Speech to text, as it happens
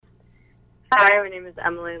Hi, my name is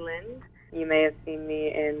Emily Lind. You may have seen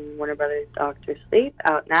me in Warner Brothers' Doctor Sleep,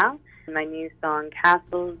 out now. My new song,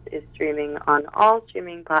 Castles, is streaming on all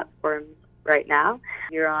streaming platforms right now.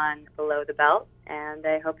 You're on Below the Belt, and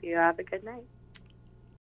I hope you have a good night.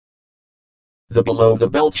 The Below the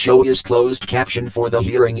Belt show is closed caption for the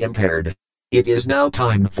hearing impaired. It is now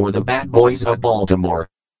time for the Bad Boys of Baltimore.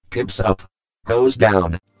 Pimps Up. Goes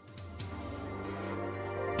Down.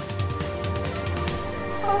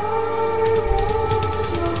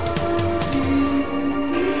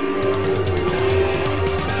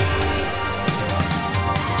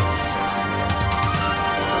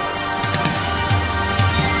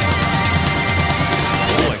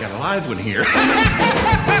 Oh, I got a live one here.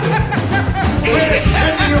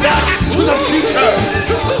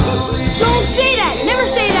 Don't say that! Never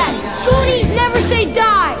say that! Goonies never say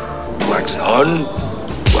die! Wax on,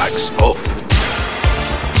 wax off.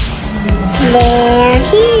 They're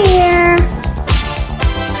here!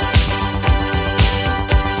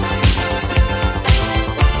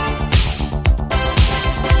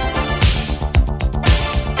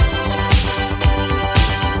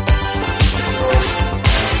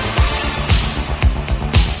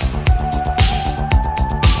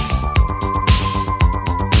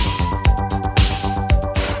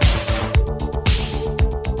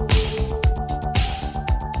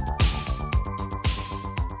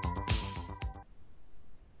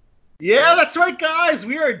 Yeah, that's right, guys.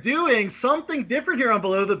 We are doing something different here on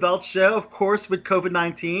Below the Belt Show, of course, with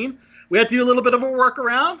COVID-19. We had to do a little bit of a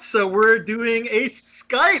workaround, so we're doing a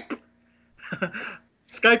Skype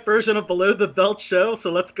version of Below the Belt Show.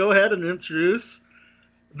 So let's go ahead and introduce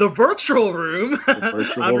the virtual room. The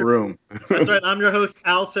virtual room. That's right. I'm your host,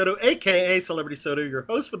 Al Soto, a.k.a. Celebrity Soto, your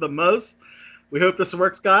host with the most. We hope this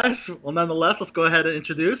works, guys. Well, nonetheless, let's go ahead and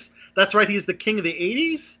introduce. That's right. He's the king of the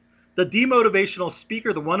 80s. The demotivational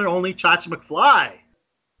speaker, the one and only Chachi McFly.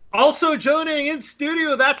 Also joining in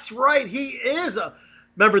studio, that's right, he is a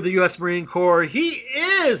member of the U.S. Marine Corps. He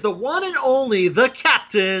is the one and only, the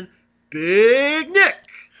Captain, Big Nick.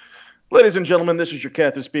 Ladies and gentlemen, this is your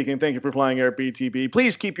captain speaking. Thank you for flying Air BTB.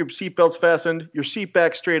 Please keep your seatbelts fastened, your seat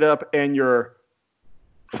back straight up, and your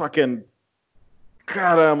fucking...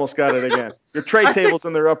 God, I almost got it again. Your tray tables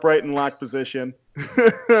in their upright and locked position.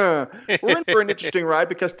 We're in for an interesting ride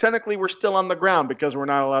because technically we're still on the ground because we're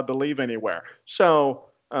not allowed to leave anywhere. So,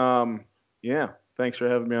 yeah, thanks for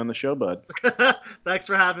having me on the show, bud. Thanks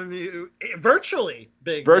for having me virtually,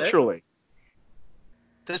 Big Virtually. Nick.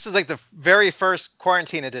 This is like the very first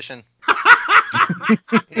quarantine edition.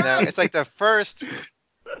 It's like the first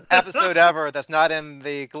episode ever that's not in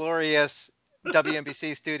the glorious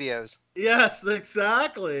WNBC studios. Yes,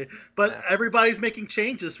 exactly. But everybody's making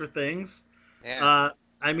changes for things. Yeah.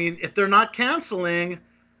 I mean, if they're not canceling,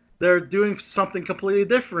 they're doing something completely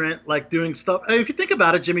different, like doing stuff. I mean, if you think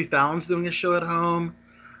about it, Jimmy Fallon's doing a show at home.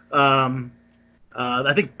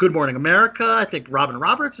 I think Good Morning America. I think Robin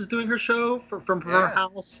Roberts is doing her show from her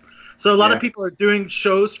house. So a lot of people are doing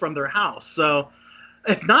shows from their house. So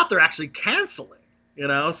if not, they're actually canceling.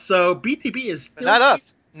 So BTB is still Not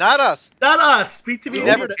us. Not us. BTB We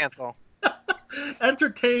never cancel.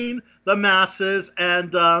 Entertain the masses.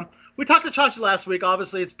 And we talked to Chachi last week.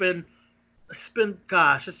 Obviously, it's been so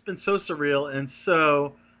surreal and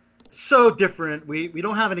so different. We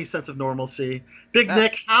don't have any sense of normalcy. Big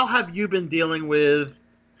Nick, how have you been dealing with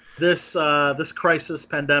this crisis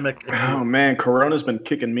pandemic? Oh man, Corona's been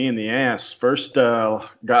kicking me in the ass. First,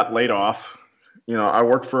 got laid off. I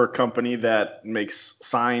work for a company that makes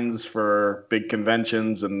signs for big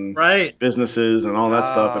conventions and businesses and all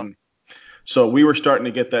that stuff. And so we were starting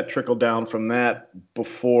to get that trickle down from that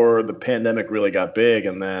before the pandemic really got big.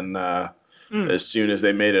 And then as soon as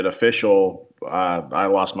they made it official, I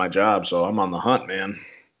lost my job. So I'm on the hunt, man.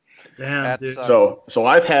 Damn, dude. So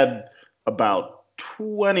I've had about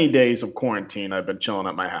 20 days of quarantine. I've been chilling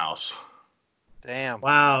at my house. Damn.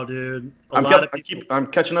 Wow, dude. I'm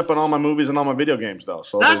catching up on all my movies and all my video games, though.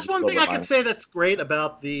 So that's one thing I can say that's great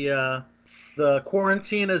about the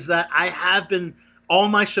quarantine is that I have been all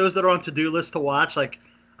my shows that are on to-do list to watch. Like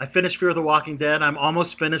I finished Fear the Walking Dead. I'm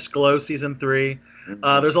almost finished Glow season 3.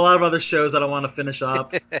 There's a lot of other shows that I want to finish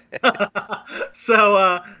up.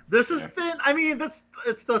 So this has been. I mean,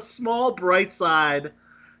 it's the small bright side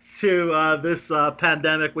to this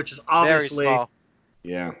pandemic, which is obviously very small.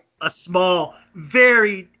 Yeah. A small,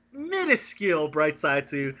 very minuscule bright side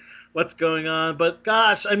to what's going on. But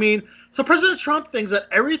gosh, I mean, so President Trump thinks that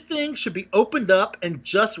everything should be opened up and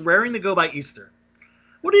just raring to go by Easter.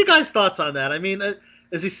 What are you guys' thoughts on that? I mean,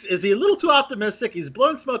 is he a little too optimistic? He's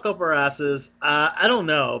blowing smoke up our asses. I don't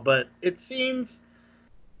know, but it seems,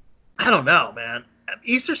 I don't know, man.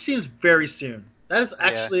 Easter seems very soon. That is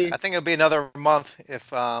actually. Yeah, I think it'll be another month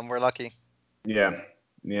if we're lucky. Yeah,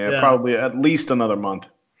 probably at least another month.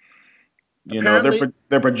 Apparently,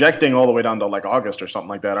 they're projecting all the way down to like August or something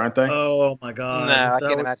like that, aren't they? Oh my God! No, I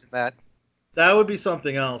can't imagine that. That would be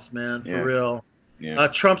something else, man. For real. Yeah.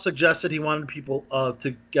 Trump suggested he wanted people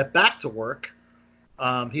to get back to work.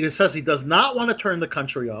 He says he does not want to turn the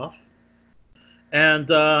country off.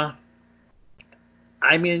 And I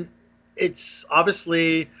mean, it's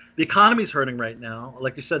obviously the economy's hurting right now.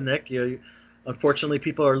 Like you said, Nick, unfortunately,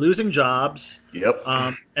 people are losing jobs. Yep.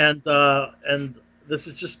 And this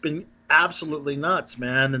has just been absolutely nuts,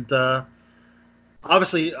 man. And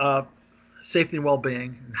obviously, safety and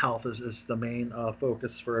well-being and health is the main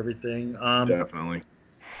focus for everything. Definitely.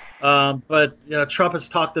 But Trump has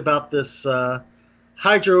talked about this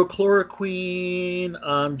hydrochloroquine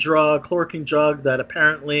chloroquine drug that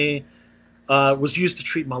apparently was used to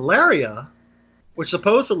treat malaria, which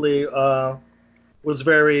supposedly was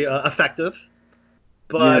very effective.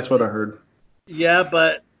 But, yeah, that's what I heard. Yeah,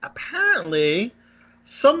 but apparently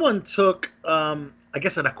someone took, I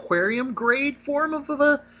guess, an aquarium grade form of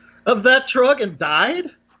that drug and died.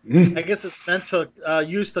 I guess it's meant to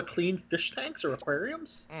used to clean fish tanks or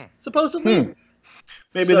aquariums, supposedly.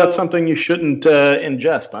 Maybe that's something you shouldn't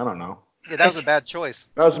ingest. I don't know. Yeah, that was a bad choice.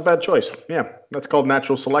 That was a bad choice. Yeah, that's called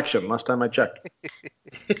natural selection. Last time I checked.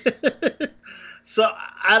 So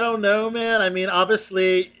I don't know, man. I mean,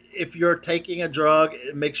 obviously, if you're taking a drug,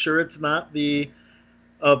 make sure it's not the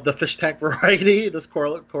fish tank variety. This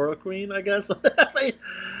chloroquine, I guess.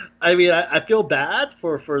 I mean, I feel bad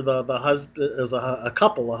for the husband. It was a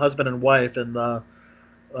couple, a husband and wife, and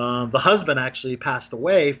the husband actually passed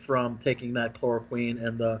away from taking that chloroquine,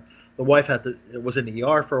 and the wife was in the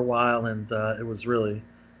ER for a while, and it was really,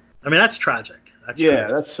 I mean, that's tragic.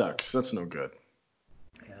 That sucks. That's no good.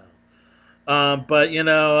 Yeah. But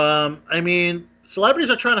I mean, celebrities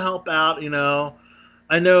are trying to help out.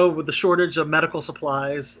 I know with the shortage of medical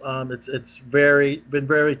supplies, it's been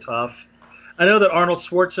very tough. I know that Arnold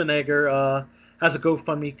Schwarzenegger has a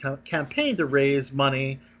GoFundMe campaign to raise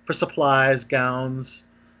money for supplies, gowns,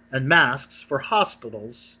 and masks for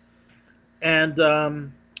hospitals. And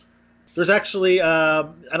there's actually, I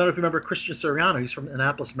don't know if you remember Christian Siriano. He's from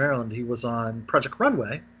Annapolis, Maryland. He was on Project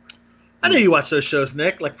Runway. I know you watch those shows,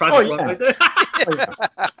 Nick, like Project Runway.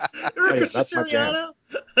 Remember Christian Siriano?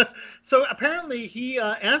 So apparently he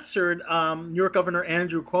answered New York Governor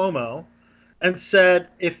Andrew Cuomo and said,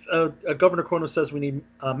 if Governor Cuomo says we need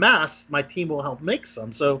masks, my team will help make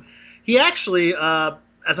some. So he actually,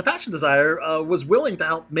 as a fashion designer, was willing to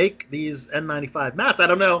help make these N95 masks. I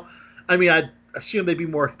don't know. I mean, I assume they'd be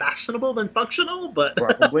more fashionable than functional, but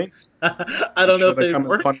probably. I don't know if they come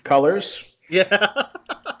work. In fun colors. Yeah,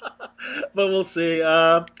 but we'll see.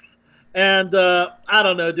 I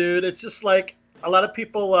don't know, dude. It's just like a lot of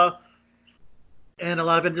people and a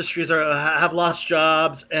lot of industries have lost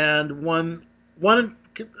jobs, and one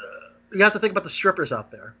you have to think about the strippers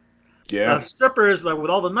out there. Yeah. Strippers, like with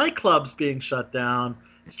all the nightclubs being shut down,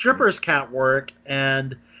 strippers can't work,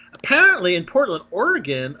 and apparently in Portland,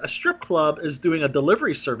 Oregon, a strip club is doing a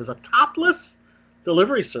delivery service, a topless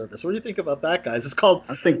delivery service. What do you think about that, guys? It's called.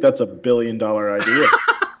 I think that's $1 billion idea.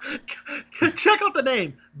 Check out the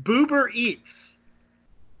name, Boober Eats,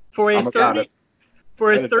 for a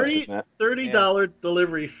 $30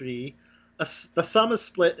 delivery fee. The sum is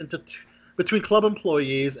split into between club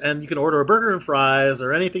employees, and you can order a burger and fries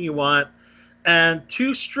or anything you want. And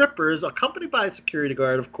two strippers, accompanied by a security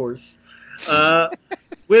guard, of course,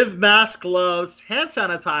 with mask, gloves, hand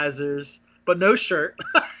sanitizers, but no shirt,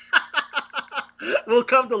 will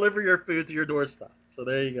come deliver your food to your doorstep. So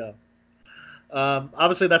there you go.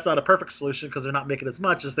 Obviously, that's not a perfect solution because they're not making as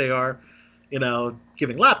much as they are,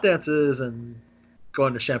 giving lap dances and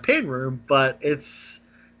going to champagne room. But it's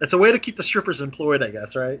a way to keep the strippers employed, I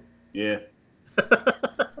guess, right? Yeah.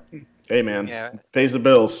 Hey, man. Yeah. Pays the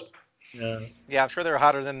bills. Yeah. Yeah, I'm sure they're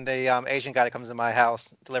hotter than the Asian guy that comes to my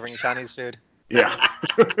house delivering Chinese food. Yeah.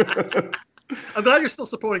 I'm glad you're still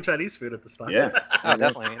supporting Chinese food at this time. Yeah. Oh,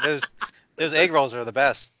 definitely. Those egg rolls are the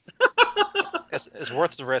best. It's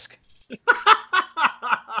worth the risk.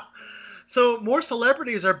 So more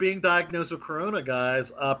celebrities are being diagnosed with corona,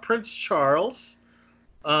 guys. Prince Charles,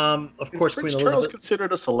 of course, Queen Elizabeth. Is Prince Charles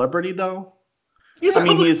considered a celebrity, though? He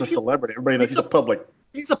is a celebrity. Everybody knows he's a public.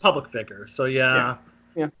 He's a public figure, so yeah.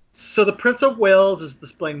 So the Prince of Wales is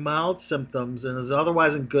displaying mild symptoms and is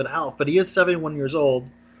otherwise in good health, but he is 71 years old,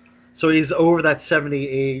 so he's over that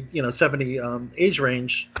 70 age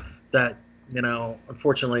range. That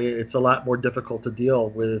unfortunately, it's a lot more difficult to deal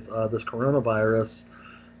with this coronavirus.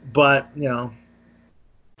 But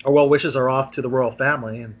our well wishes are off to the royal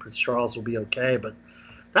family, and Prince Charles will be okay. But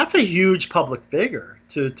that's a huge public figure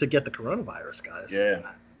to get the coronavirus, guys. Yeah.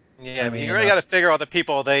 Yeah, I mean, you really got to figure all the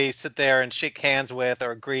people they sit there and shake hands with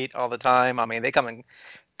or greet all the time. I mean, they come in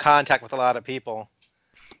contact with a lot of people.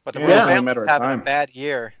 But the royal family's having a bad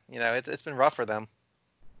year. You know, it's been rough for them.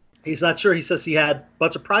 He's not sure. He says he had a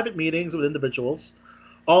bunch of private meetings with individuals,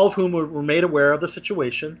 all of whom were made aware of the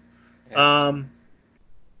situation. Yeah.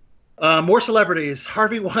 More celebrities.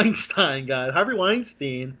 Harvey Weinstein, guys. Harvey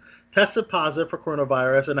Weinstein tested positive for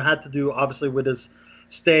coronavirus, and it had to do, obviously, with his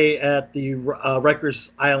stay at the Rikers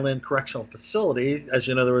Island Correctional Facility. As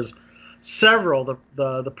you know, there was several.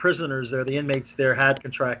 The prisoners there, the inmates there, had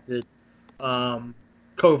contracted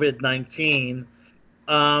COVID-19.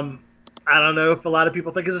 I don't know if a lot of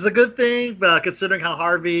people think this is a good thing, but considering how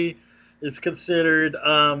Harvey is considered,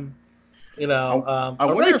 I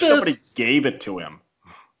wonder if somebody gave it to him.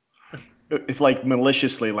 If, like,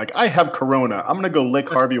 maliciously, like, I have corona, I'm going to go lick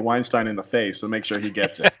Harvey Weinstein in the face and make sure he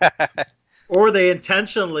gets it. Or they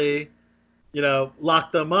intentionally,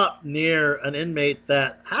 lock them up near an inmate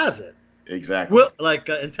that has it. Exactly. Well,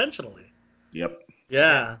 intentionally. Yep.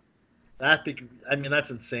 Yeah.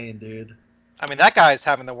 That's insane, dude. I mean, that guy's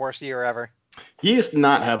having the worst year ever. He is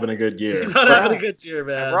not having a good year. He's not having a good year,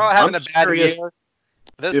 man. We're all having a bad year.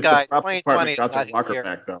 This guy, 2020 is not his year.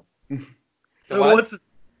 Back, though. What?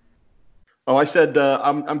 I said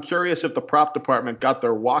I'm curious if the prop department got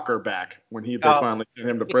their walker back when they finally sent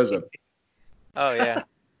him to prison. Oh yeah.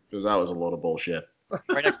 Because that was a load of bullshit.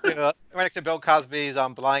 Right next to Bill Cosby's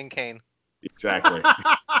blind cane. Exactly.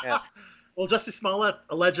 Yeah. Well, Jussie Smollett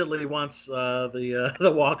allegedly wants the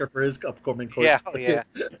walker for his upcoming court. Yeah. Oh yeah.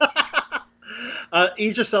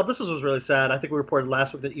 Idris Elba. This was really sad. I think we reported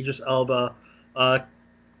last week that Idris Elba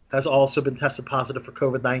has also been tested positive for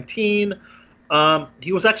COVID-19.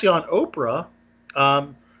 He was actually on Oprah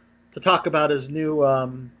to talk about his new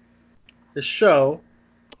his show,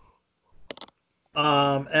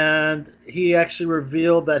 and he actually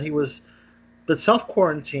revealed that he was been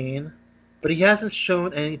self-quarantined, but he hasn't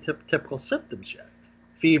shown any typical symptoms yet: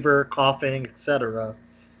 fever, coughing, etc.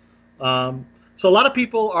 So a lot of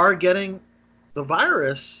people are getting the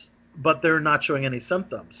virus, but they're not showing any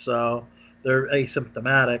symptoms, so they're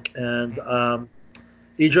asymptomatic, and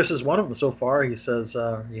Idris is one of them so far. He says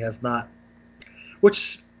he has not,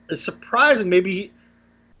 which is surprising. Maybe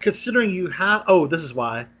considering you have. Oh, this is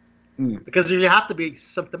why. Because you have to be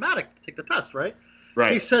symptomatic to take the test, right?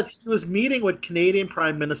 Right. He said he was meeting with Canadian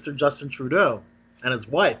Prime Minister Justin Trudeau and his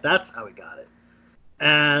wife. That's how he got it.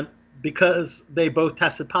 And because they both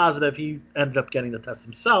tested positive, he ended up getting the test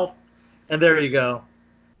himself. And there you go.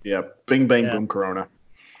 Yep. Bing, bang, boom, corona.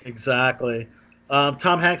 Exactly.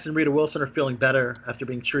 Tom Hanks and Rita Wilson are feeling better after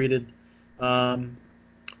being treated, and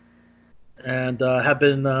have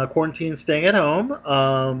been quarantined, staying at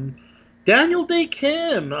home. Daniel Day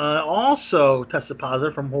Kim also tested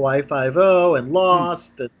positive from Hawaii Five-0 and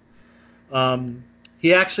lost. And,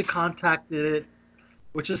 he actually contacted it,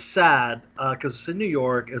 which is sad because it's in New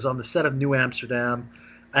York. It was on the set of New Amsterdam.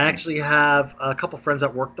 I actually have a couple friends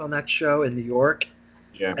that worked on that show in New York.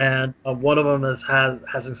 Yeah. And one of them is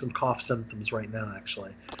having some cough symptoms right now,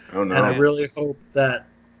 actually. Oh no! And I really hope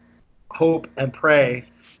and pray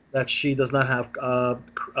that she does not have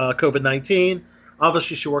COVID-19.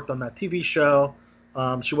 Obviously, she worked on that TV show.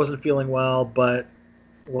 She wasn't feeling well, but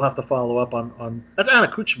we'll have to follow up on. That's Anna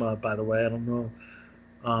Kuchma, by the way. I don't know.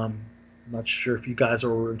 I'm not sure if you guys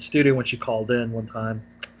were in studio when she called in one time.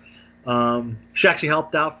 She actually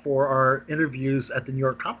helped out for our interviews at the New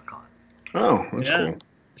York Comic Con. Oh, that's cool.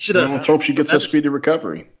 Let's hope she gets a speedy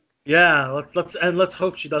recovery. Yeah, let's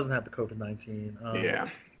hope she doesn't have the COVID-19. Yeah.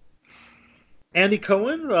 Andy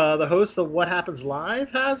Cohen, the host of What Happens Live,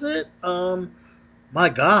 has it. My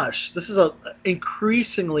gosh, this is an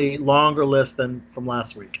increasingly longer list than from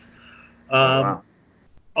last week. Wow.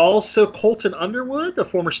 Also, Colton Underwood, the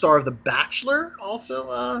former star of The Bachelor,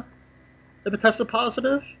 also have been tested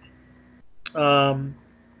positive.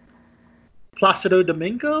 Placido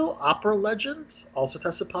Domingo, opera legend, also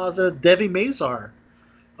tested positive. Devi Mazar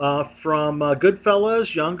from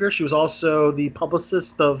Goodfellas, younger. She was also the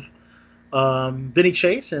publicist of Vinny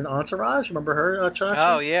Chase in Entourage. Remember her, Chuck?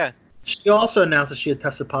 Oh, yeah. She also announced that she had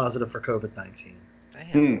tested positive for COVID-19.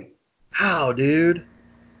 Damn. How, dude?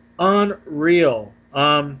 Unreal.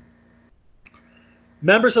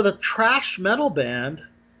 Members of the thrash metal band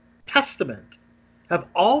Testament have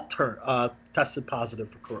all tested positive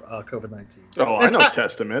for COVID-19. Oh, I know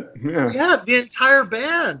Testament. Yeah. Yeah, the entire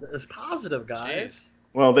band is positive, guys.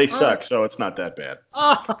 Well, they suck, so it's not that bad.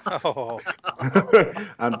 Oh.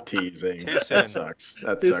 I'm teasing. Too soon. That sucks.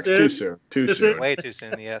 That sucks. Too soon. Too soon. Way too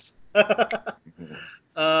soon, yes.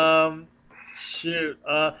 Shoot.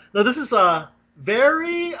 No, this is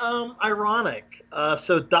very ironic.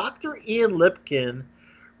 So Dr. Ian Lipkin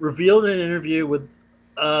revealed in an interview with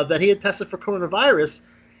that he had tested for coronavirus.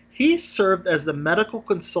 He served as the medical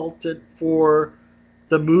consultant for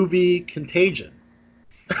the movie Contagion.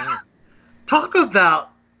 Talk about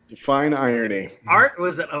define irony. Art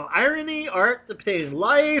was it irony? Art depicting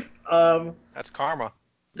life. That's karma.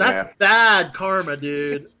 That's bad karma,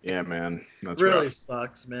 dude. Yeah, man. That's really rough.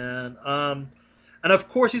 sucks, man. And of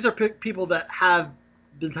course, these are people that have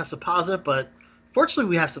been tested positive, but fortunately,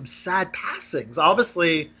 we have some sad passings.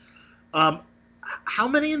 Obviously, how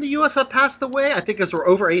many in the U.S. have passed away? I think we're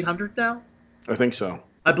over 800 now. I think so.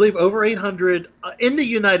 I believe over 800 in the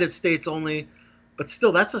United States only, but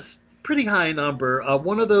still, that's a pretty high number.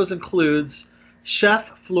 One of those includes Chef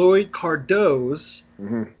Floyd Cardoz.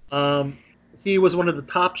 Mm-hmm. He was one of the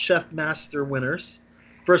top Chef Master winners.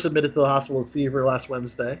 First admitted to the hospital with fever last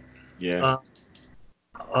Wednesday. Yeah.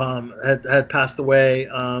 Had passed away.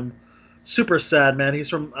 Super sad, man. He's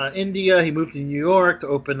from India. He moved to New York to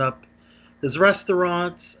open up his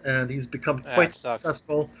restaurants, and he's become quite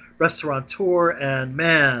successful restaurateur. And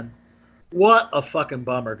man, what a fucking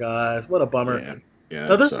bummer, guys! What a bummer. Yeah.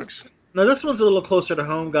 Now, Sucks. Now this one's a little closer to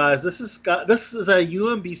home, guys. This is a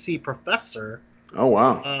UMBC professor. Oh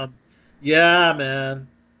wow. Yeah, man.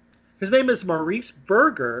 His name is Maurice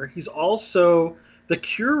Berger. He's also the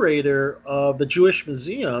curator of the Jewish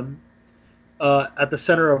Museum at the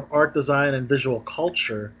Center of Art, Design, and Visual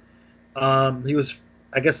Culture. He was,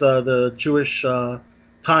 I guess, the Jewish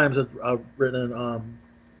Times had written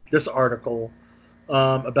this article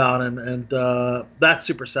about him, and that's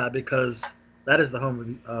super sad because that is the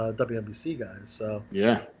home of WMBC, guys. So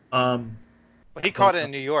yeah. Well, he caught it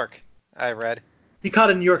in New York. I read. He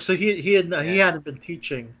caught it in New York, so he hadn't been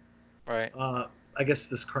teaching. Right. I guess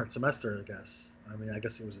this current semester. I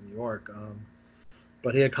guess he was in New York.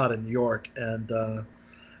 But he had caught it in New York, and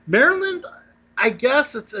Maryland. I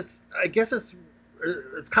guess it's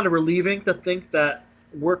kind of relieving to think that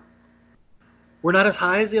we're not as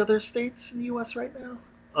high as the other states in the U.S. right now.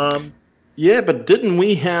 Yeah, but didn't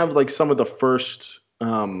we have like some of the first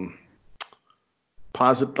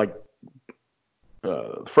positive,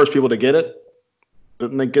 first people to get it?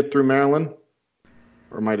 Didn't they get through Maryland?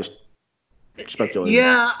 Or am I just speculating?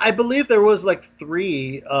 Yeah, I believe there was like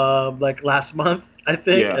 3 last month, I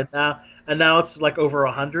think, and now it's like over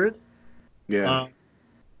 100. Yeah.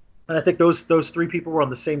 And I think those 3 people were on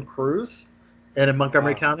the same cruise, and in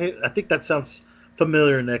Montgomery County. I think that sounds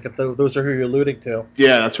familiar, Nick. If those are who you're alluding to.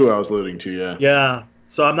 Yeah, that's who I was alluding to. Yeah. Yeah.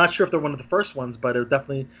 So I'm not sure if they're one of the first ones, but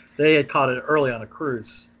they had caught it early on a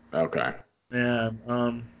cruise. Okay.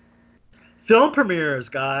 And film premieres,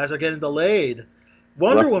 guys, are getting delayed.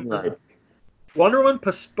 Wonder Woman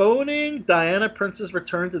postponing Diana Prince's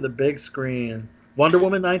return to the big screen. Wonder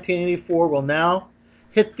Woman 1984 will now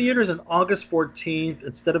hit theaters on August 14th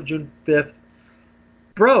instead of June 5th.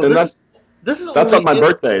 Bro, this is on my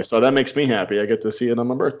birthday, so that makes me happy. I get to see it on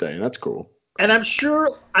my birthday, and that's cool. And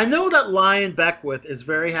I know that Lion Beckwith is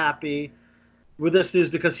very happy with this news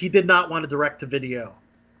because he did not want a direct-to-video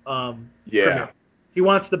premiere. He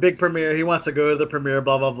wants the big premiere. He wants to go to the premiere,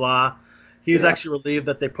 blah, blah, blah. He's actually relieved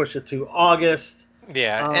that they pushed it to August.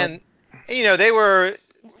 Yeah, and, they were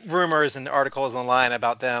rumors and articles online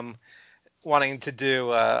about them wanting to do,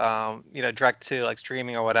 direct to, like,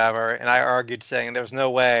 streaming or whatever. And I argued saying there's no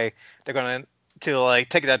way they're going to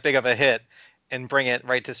take that big of a hit and bring it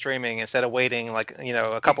right to streaming instead of waiting,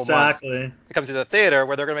 a couple months to come to the theater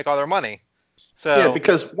where they're going to make all their money. So yeah,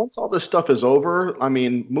 because once all this stuff is over,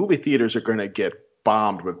 movie theaters are going to get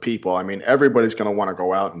bombed with people. Everybody's going to want to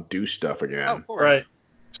go out and do stuff again. Oh, of course. Right.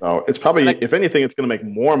 So it's probably, if anything, it's going to make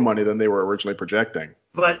more money than they were originally projecting.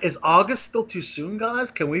 But is August still too soon, guys?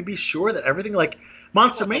 Can we be sure that everything, like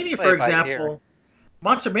Monster Mania, for example,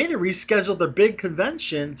 Monster Mania rescheduled their big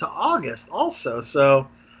convention to August also. So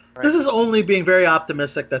this is only being very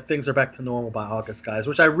optimistic that things are back to normal by August, guys,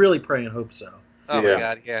 which I really pray and hope so. Oh my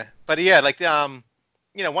God, yeah. But yeah,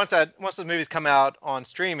 once those movies come out on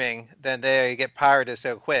streaming, then they get pirated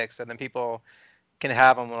so quick, so then people can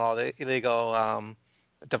have them on all the illegal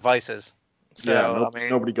devices. So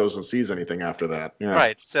nobody goes and sees anything after that. Yeah.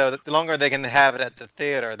 Right. So the longer they can have it at the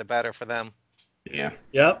theater, the better for them. Yeah.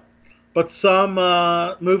 Yep. But some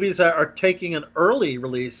movies are taking an early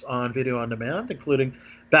release on video on demand, including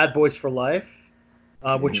Bad Boys for Life,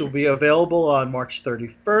 which will be available on March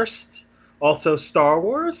 31st. Also, Star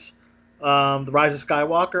Wars, The Rise of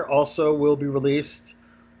Skywalker, also will be released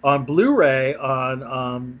on Blu-ray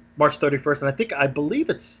on March 31st, and I believe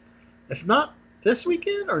it's, if not this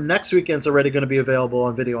weekend or next weekend, it's already going to be available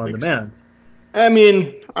on video on demand. I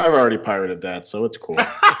mean, I've already pirated that, so it's cool.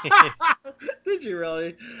 Did you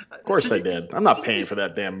really? Of course I did. I'm not paying for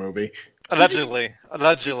that damn movie. Allegedly.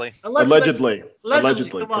 Correct.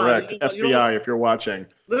 FBI, if you're watching.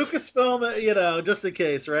 Lucasfilm, just in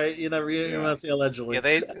case, right? You never want to say allegedly.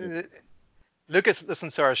 Yeah, Lucas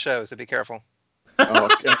listens to our shows, so be careful. Oh,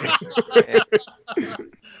 okay.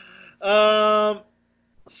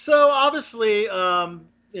 So obviously,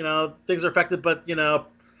 things are affected, but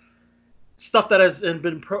stuff that has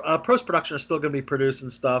been post-production are still going to be produced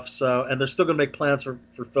and stuff. So, and they're still going to make plans for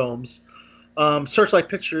films. Searchlight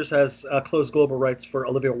Pictures has closed global rights for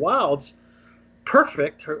Olivia Wilde's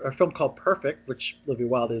Perfect, her film called Perfect, which Olivia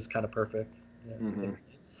Wilde is kind of perfect. Yeah. Mm-hmm.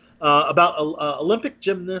 About Olympic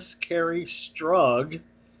gymnast Carrie Strug.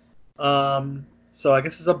 So I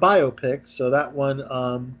guess it's a biopic. So that one.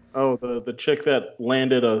 The chick that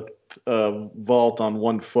landed a vault on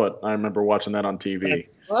 1 foot. I remember watching that on TV.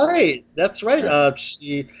 That's right. Yeah.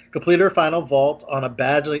 She completed her final vault on a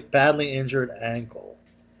badly injured ankle.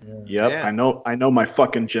 Yeah. Yep, yeah. I know my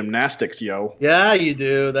fucking gymnastics, yo. Yeah, you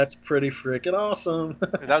do. That's pretty freaking awesome.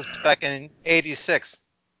 That was back in '86.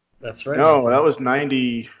 That's right. No, that was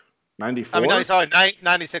 94. I mean, no, sorry,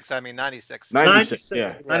 96. 96. 96.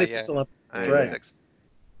 Yeah. 96 Olympics. That's 96.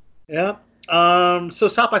 Right. Yeah. So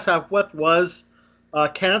South by Southwest was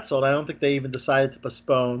canceled. I don't think they even decided to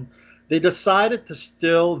postpone. They decided to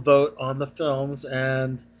still vote on the films,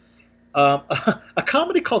 and a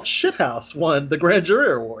comedy called Shithouse won the Grand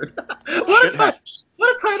Jury Award. What a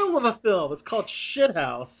title of a film! It's called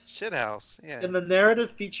Shithouse. Shithouse, yeah. In the narrative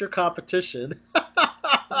feature competition.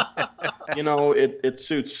 It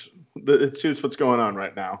suits what's going on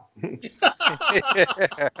right now.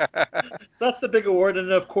 That's the big award,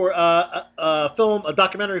 and of course, a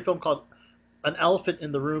documentary film called An Elephant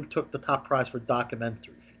in the Room took the top prize for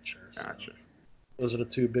documentary features. Gotcha. So those are the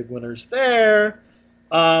two big winners there.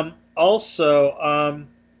 They're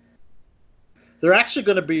actually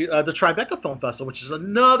going to be the Tribeca Film Festival, which is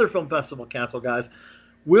another film festival canceled, guys,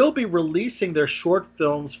 will be releasing their short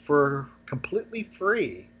films for completely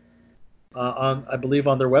free I believe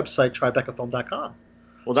on their website, tribecafilm.com.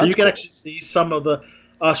 Well, so you can actually see some of the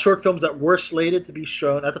short films that were slated to be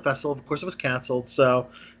shown at the festival. Of course, it was canceled, so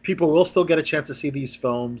people will still get a chance to see these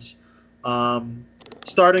films.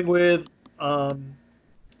 Starting with the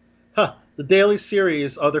daily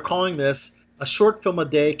series, they're calling this A Short Film a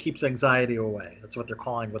Day Keeps Anxiety Away. That's what they're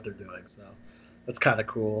calling what they're doing. So that's kind of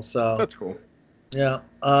cool. So that's cool. Yeah.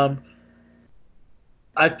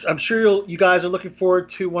 I'm sure you guys are looking forward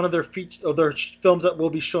to one of their films that will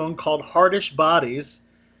be shown called Hardish Bodies,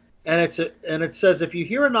 and it says if you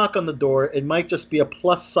hear a knock on the door, it might just be a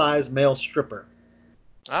plus-size male stripper.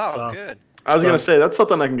 Oh, good. I was gonna say that's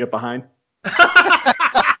something I can get behind.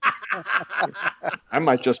 I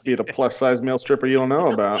might just be the plus-size male stripper you don't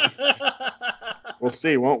know about. We'll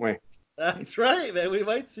see, won't we? That's right, man. We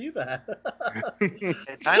might see that.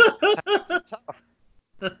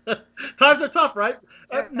 Times are tough, right?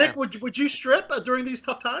 Nick, would you strip during these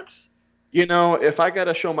tough times? If I got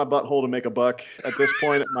to show my butthole to make a buck, at this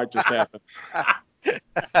point, it might just happen.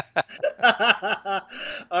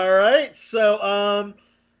 All right. So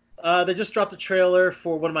they just dropped a trailer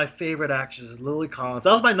for one of my favorite actresses, Lily Collins.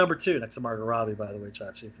 That was my number 2 next to Margot Robbie, by the way,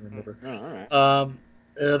 Chachi, if you remember. Oh, all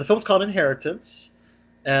right. The film's called Inheritance.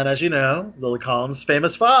 And as you know, Lily Collins'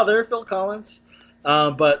 famous father, Phil Collins.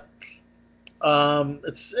 But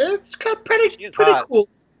it's kind of pretty cool.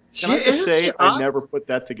 Can I just say I never put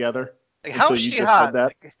that together? Like, how is she hot?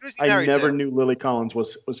 I never knew Lily Collins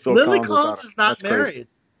was Phil Collins. Lily Collins is not married. Crazy.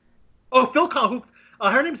 Oh, Phil Collins.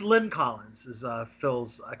 Her name's Lynn Collins. Is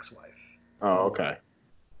Phil's ex-wife. Oh, okay.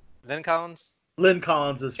 Lynn Collins. Lynn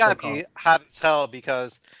Collins is. Gotta be hot as hell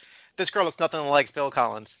because this girl looks nothing like Phil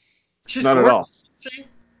Collins. She's not gorgeous, at all. She?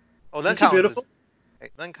 Oh, Lynn Collins. Beautiful.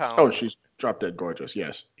 Lynn Collins. Oh, she's drop dead gorgeous.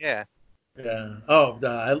 Yes. Yeah. Yeah. Oh,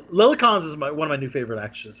 Lily Collins is one of my new favorite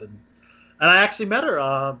actresses, and I actually met her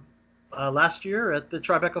last year at the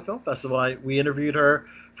Tribeca Film Festival. We interviewed her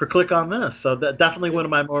for Click on This, so that definitely one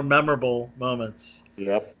of my more memorable moments.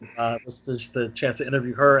 Yep. Was just the chance to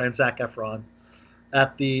interview her and Zac Efron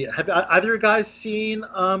at the. Have either of you guys seen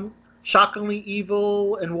Shockingly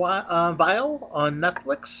Evil and Vile on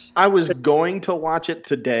Netflix? I was going to watch it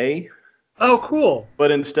today. Oh, cool. But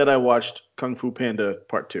instead I watched Kung Fu Panda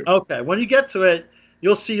Part 2. Okay, when you get to it,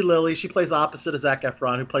 you'll see Lily. She plays opposite of Zac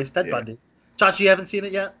Efron, who plays Ted Bundy. Chachi, you haven't seen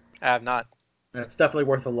it yet? I have not. It's definitely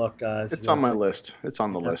worth a look, guys. It's on my list. It's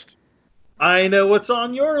on the list. I know what's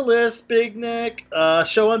on your list, Big Nick.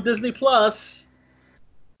 Show on Disney Plus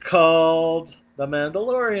called The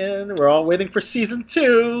Mandalorian. We're all waiting for season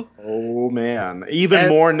 2. Oh man, even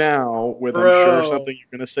more now with I'm sure something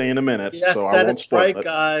you're going to say in a minute. Yes, so that is right,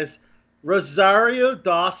 guys. Rosario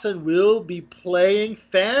Dawson will be playing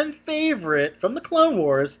fan favorite from the Clone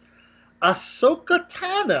Wars, Ahsoka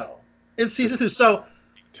Tano, in season 2. So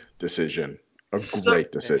decision.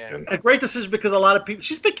 Great decision. A great decision because a lot of people.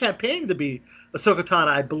 She's been campaigning to be Ahsoka Tano,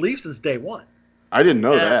 I believe, since day one. I didn't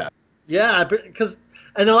know that. Yeah,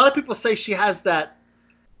 and a lot of people say she has that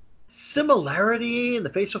similarity in the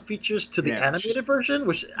facial features to the animated version,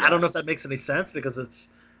 which I don't know if that makes any sense because it's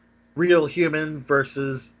real human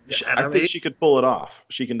versus animated. I think she could pull it off.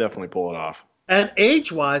 She can definitely pull it off. And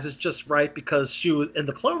age-wise, it's just right because she was in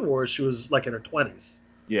the Clone Wars. She was like in her 20s.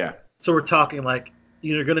 Yeah. So we're talking like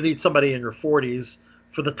you're going to need somebody in your 40s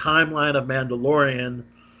for the timeline of Mandalorian.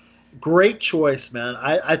 Great choice, man.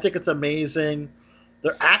 I think it's amazing.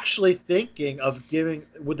 They're actually thinking of giving,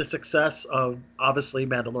 with the success of obviously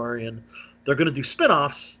Mandalorian, they're going to do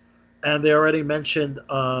spin-offs, and they already mentioned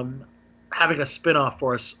having a spin-off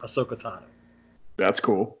for Ahsoka Tano. That's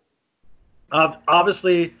cool.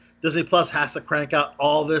 Obviously, Disney Plus has to crank out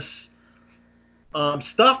all this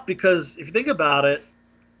stuff because if you think about it,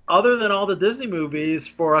 other than all the Disney movies,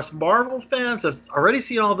 for us Marvel fans have already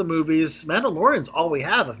seen all the movies, Mandalorian's all we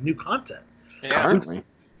have of new content. Yeah. Currently.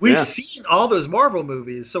 We've seen all those Marvel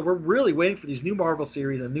movies, so we're really waiting for these new Marvel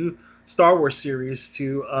series and new Star Wars series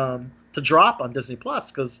to drop on Disney Plus,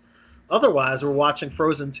 because otherwise we're watching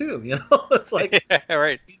Frozen 2. You know, it's like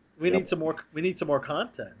right. We need some more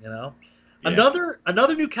content. You know, another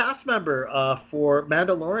new cast member for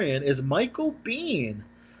Mandalorian is Michael Biehn,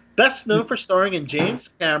 best known for starring in James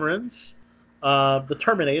Cameron's The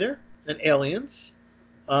Terminator and Aliens.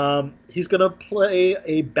 He's going to play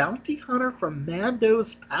a bounty hunter from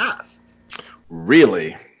Mando's past.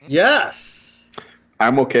 Really? Yes.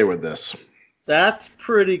 I'm okay with this. That's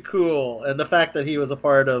pretty cool. And the fact that he was a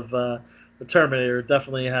part of The Terminator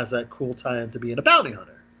definitely has that cool tie-in to being a bounty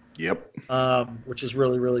hunter. Yep. Which is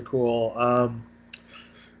really, really cool. I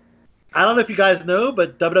don't know if you guys know,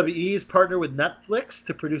 but WWE is partnered with Netflix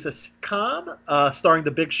to produce a sitcom starring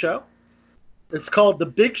The Big Show. It's called The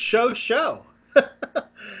Big Show Show.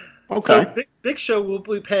 Okay. So Big Show will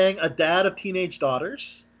be playing a dad of teenage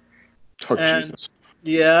daughters. Oh, Jesus.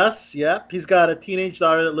 Yes, yep. He's got a teenage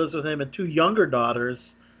daughter that lives with him and 2 younger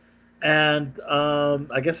daughters. And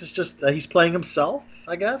I guess it's just he's playing himself,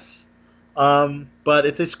 I guess. But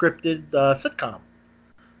it's a scripted sitcom.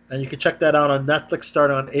 And you can check that out on Netflix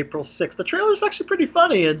starting on April 6th. The trailer is actually pretty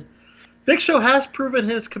funny. And Big Show has proven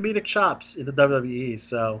his comedic chops in the WWE,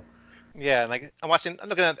 so... Yeah, like I'm looking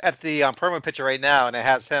at the promo picture right now, and it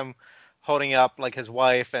has him holding up like his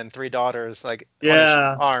wife and 3 daughters, like on his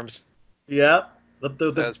arms. Yep.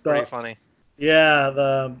 That's pretty funny. Yeah,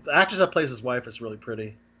 the actress that plays his wife is really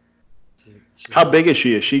pretty. How big is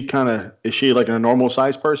she? Is she like a normal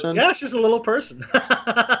sized person? Yeah, she's a little person.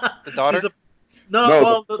 The daughter?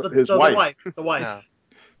 His wife. The wife.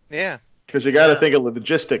 Yeah. Because you got to think of the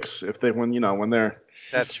logistics when they're.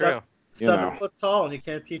 That's true. 7 foot tall, and you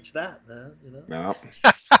can't teach that, man. You know? No.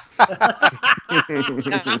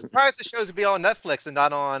 I'm surprised the shows would be on Netflix and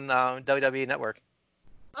not on WWE Network.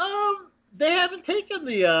 They haven't taken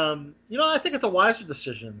the. I think it's a wiser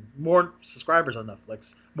decision. More subscribers on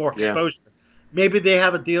Netflix, more exposure. Yeah. Maybe they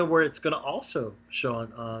have a deal where it's going to also show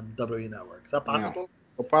on WWE Network. Is that possible? Yeah.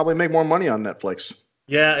 They'll probably make more money on Netflix.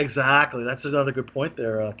 Yeah, exactly. That's another good point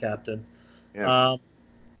there, Captain. Yeah.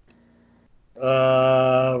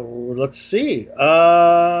 Let's see.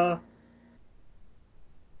 So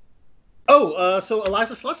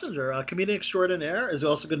Iliza Shlesinger, comedian extraordinaire, is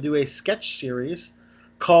also going to do a sketch series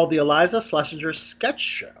called the Iliza Shlesinger Sketch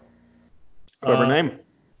Show. Clever name.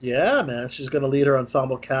 Yeah, man. She's going to lead her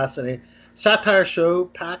ensemble cast in a satire show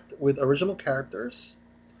packed with original characters.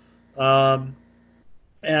 And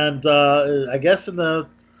I guess in the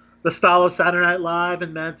style of Saturday Night Live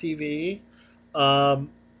and Mad TV.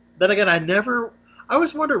 Then again, I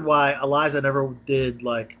always wondered why Iliza never did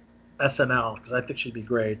like SNL, because I think she'd be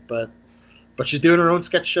great, but she's doing her own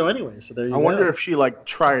sketch show anyway. So there you go. I wonder if she like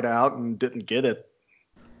tried out and didn't get it.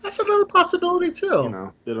 That's another possibility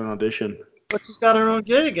too. Did an audition. But she's got her own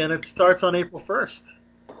gig, and it starts on April 1st.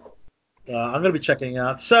 I'm gonna be checking it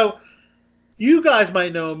out. So you guys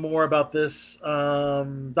might know more about this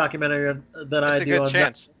documentary than I do. It's a good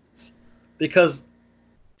chance. Netflix, because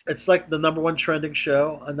it's like the #1 trending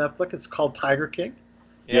show on Netflix. It's called Tiger King.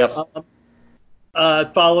 Yes.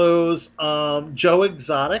 It follows Joe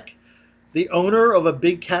Exotic, the owner of a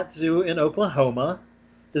big cat zoo in Oklahoma,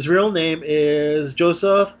 His real name is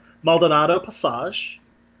Joseph Maldonado Passage,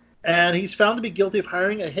 and he's found to be guilty of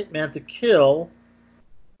hiring a hitman to kill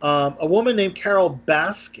a woman named Carol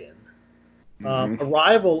Baskin, a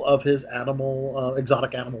rival of his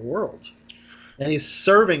exotic animal world. And he's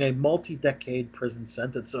serving a multi-decade prison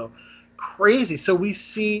sentence. So crazy. So we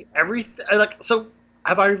see everything. So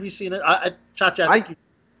have either of you seen it? Chacha,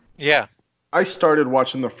 yeah. I started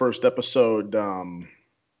watching the first episode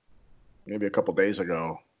maybe a couple days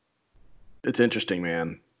ago. It's interesting,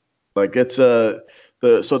 man. Like it's the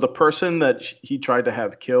person that he tried to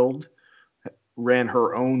have killed ran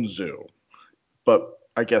her own zoo, but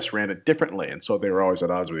I guess ran it differently, and so they were always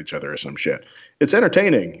at odds with each other or some shit. It's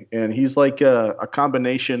entertaining, and he's like a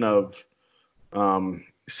combination of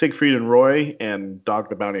Siegfried and Roy and Dog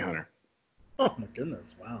the Bounty Hunter. Oh my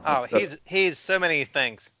goodness! Wow. Oh, he's so many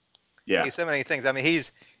things. Yeah. He's so many things. I mean,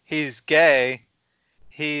 he's gay.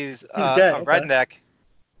 He's gay, a redneck.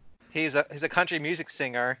 He's a country music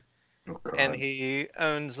singer, and he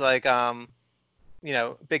owns like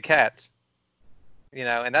big cats.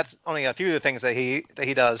 And that's only a few of the things that he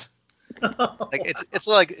does. Like it's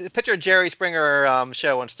like picture a Jerry Springer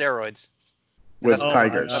show on steroids. With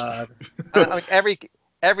tigers. I mean,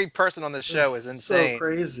 every person on the show is insane. So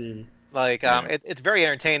crazy. Like it's very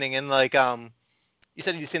entertaining, and like you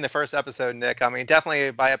said you've seen the first episode, Nick. I mean,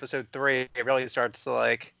 definitely by episode 3 it really starts to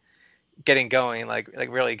like getting going, like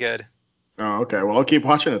really good. Oh, okay. Well, I'll keep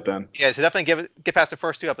watching it then. Yeah, so definitely get past the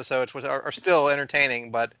first 2 episodes, which are still entertaining,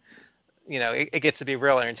 but it gets to be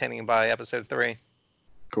real entertaining by episode 3.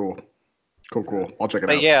 Cool. I'll check it out.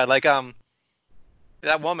 But yeah, like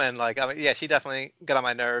that woman, like she definitely got on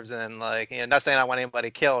my nerves, and like not saying I want anybody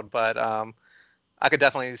killed, but I could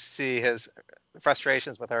definitely see his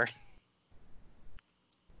frustrations with her.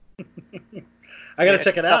 I gotta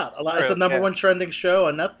check it out. It's the number 1 trending show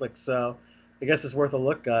on Netflix, so I guess it's worth a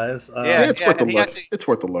look, guys. It's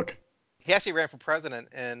worth a look. He actually ran for president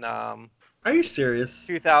in Are you serious?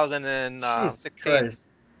 2016 as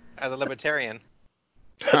a libertarian.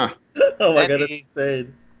 Huh. Oh my god, that's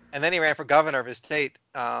insane. And then he ran for governor of his state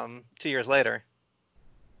 2 years later.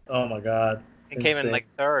 Oh my god. He came in like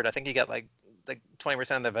 3rd. I think he got like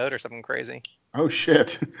 20% of the vote or something crazy. Oh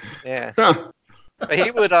shit. Yeah. But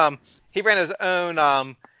he ran his own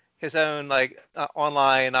like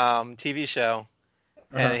online TV show,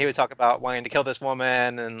 and he would talk about wanting to kill this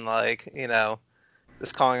woman and like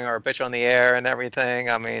just calling her a bitch on the air and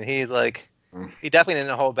everything. I mean, he definitely didn't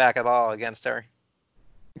hold back at all against her.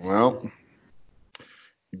 Well,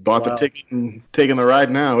 he bought the ticket and taking the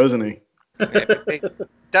ride now, isn't he? Yeah, he's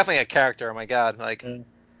definitely a character. Oh my god, like,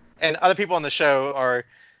 and other people on the show are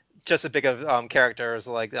just as big of characters.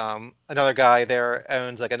 Like another guy there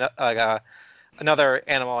owns like another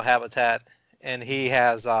animal habitat, and he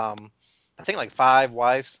has I think like 5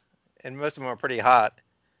 wives, and most of them are pretty hot.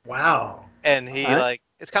 Wow. And he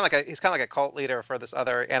he's kind of like a cult leader for this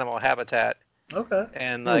other animal habitat. Okay.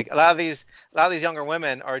 And like a lot of these younger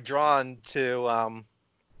women are drawn to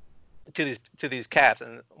these cats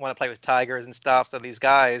and want to play with tigers and stuff. So these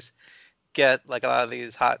guys get like a lot of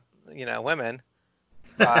these hot women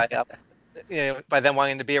by them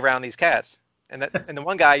wanting to be around these cats. And the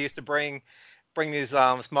one guy used to bring these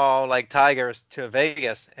small like tigers to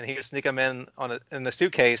Vegas, and he would sneak them in the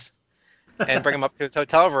suitcase and bring them up to his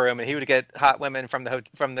hotel room, and he would get hot women from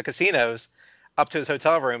the casinos up to his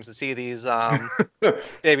hotel rooms to see these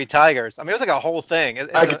baby tigers. I mean, it was like a whole thing.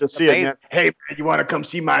 I get to see it, man. Hey, man, you want to come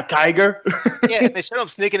see my tiger? Yeah, and they showed him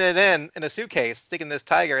sneaking it in a suitcase, sticking this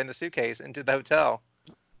tiger in the suitcase into the hotel.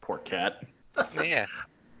 Poor cat. Yeah.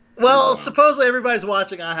 Well, supposedly everybody's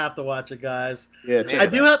watching. I have to watch it, guys. Yeah, I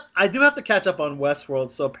do have to catch up on Westworld.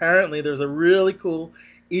 So apparently there's a really cool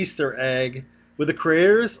Easter egg with the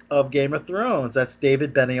creators of Game of Thrones. That's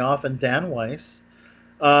David Benioff and Dan Weiss.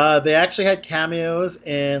 They actually had cameos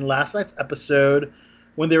in last night's episode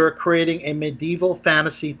when they were creating a medieval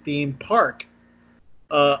fantasy themed park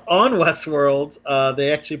on Westworld.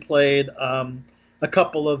 They actually played a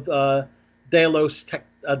couple of Delos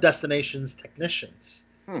Destinations technicians.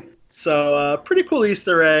 So pretty cool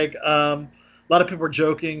Easter egg. A lot of people were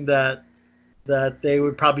joking that they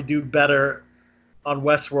would probably do better on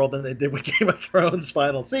Westworld than they did with Game of Thrones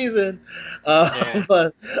final season.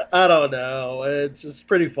 But I don't know. It's just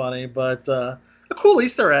pretty funny. But a cool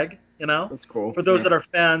Easter egg, That's cool. For those that are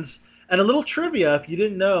fans. And a little trivia, if you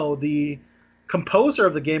didn't know, the composer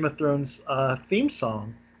of the Game of Thrones theme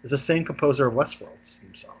song is the same composer of Westworld's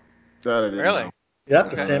theme song. Really? Yeah,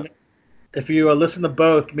 the same. If you listen to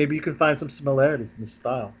both, maybe you can find some similarities in the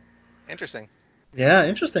style. Interesting. Yeah,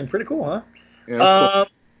 interesting. Pretty cool, huh? Yeah, cool.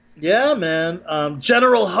 Yeah, man.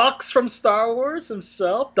 General Hux from Star Wars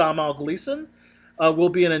himself, Domhnall Gleeson, will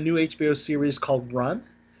be in a new HBO series called Run.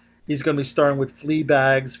 He's going to be starring with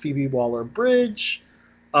Fleabag's Phoebe Waller-Bridge.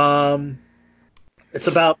 It's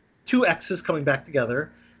about two exes coming back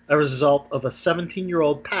together as a result of a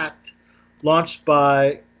 17-year-old pact launched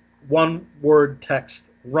by one-word text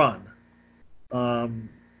Run.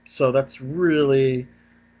 So that's really,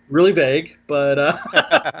 really vague, but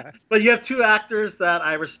but you have two actors that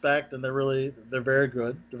I respect, and they're very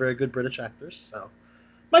good. They're very good British actors, so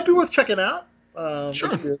might be worth checking out.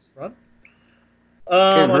 Sure. Run.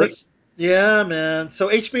 Yeah, man. So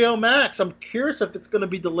HBO Max, I'm curious if it's going to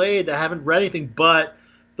be delayed. I haven't read anything, but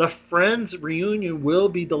the Friends reunion will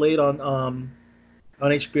be delayed on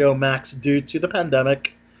HBO Max due to the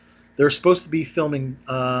pandemic. They're supposed to be filming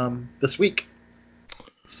this week.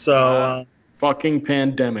 So fucking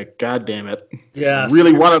pandemic, god damn it. Yeah. I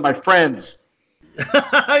really wanted my Friends.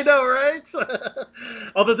 I know, right?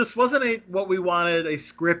 Although this wasn't what we wanted, a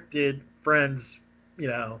scripted Friends,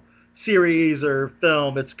 series or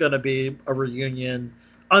film. It's going to be a reunion,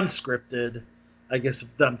 unscripted, I guess, of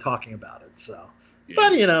them talking about it. So, yeah.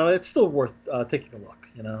 But it's still worth taking a look.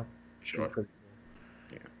 Sure. Cool.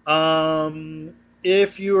 Yeah.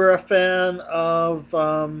 If you are a fan of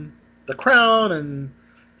The Crown and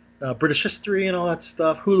British history and all that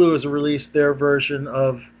stuff, Hulu has released their version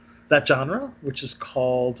of that genre, which is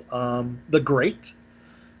called The Great.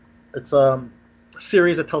 It's a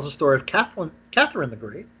series that tells the story of Catherine the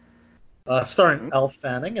Great, starring Elle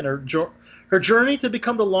Fanning and her journey to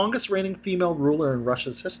become the longest reigning female ruler in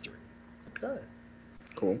Russia's history. Okay.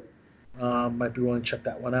 Cool. Might be willing to check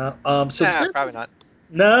that one out. Probably not.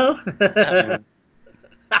 No.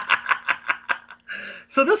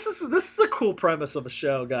 So this is a cool premise of a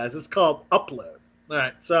show, guys. It's called Upload. All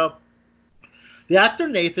right. So the actor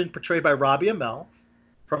Nathan, portrayed by Robbie Amell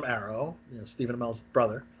from Arrow, Stephen Amell's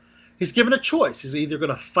brother, he's given a choice. He's either going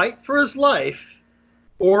to fight for his life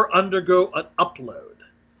or undergo an upload.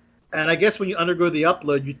 And I guess when you undergo the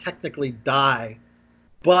upload, you technically die,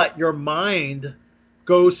 but your mind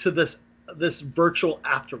goes to this virtual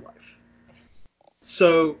afterlife.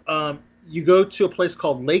 So you go to a place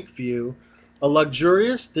called Lakeview, a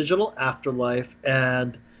luxurious digital afterlife,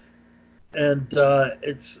 and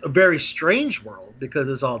it's a very strange world because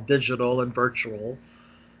it's all digital and virtual,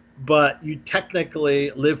 but you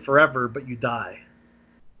technically live forever, but you die.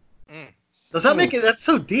 Does that make it? That's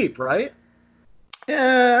so deep, right?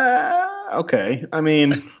 Yeah. Okay. I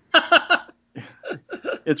mean,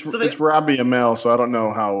 it's Robbie Amell, so I don't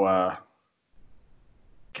know how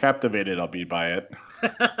captivated I'll be by it.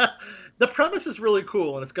 The premise is really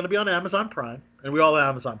cool, and it's going to be on Amazon Prime, and we all have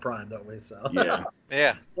Amazon Prime, don't we? So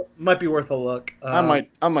yeah. So might be worth a look. I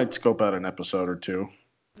might scope out an episode or two.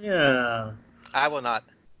 Yeah. I will not.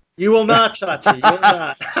 You will not, Chachi. You will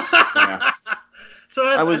not. Yeah. So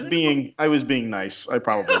I was being nice. I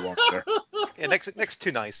probably won't. There. Yeah, Nick's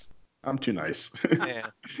too nice. I'm too nice.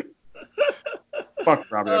 Yeah. Fuck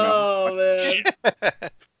Robbie Amell. Oh man.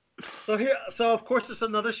 So of course it's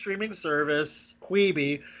another streaming service,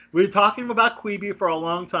 Quibi. We've been talking about Quibi for a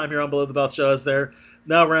long time here on Below the Belt Shows. They're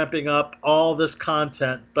now ramping up all this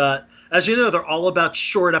content, but as you know, they're all about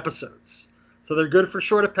short episodes. So they're good for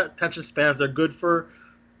short attention spans. They're good for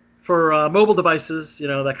mobile devices,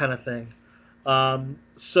 that kind of thing.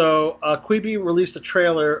 So Quibi released a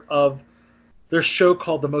trailer of their show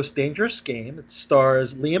called The Most Dangerous Game. It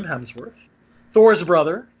stars Liam Hemsworth, Thor's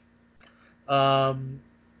brother,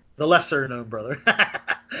 the lesser-known brother.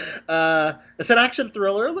 It's an action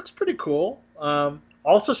thriller. It looks pretty cool.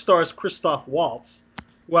 Also stars Christoph Waltz,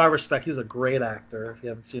 who I respect. He's a great actor, if you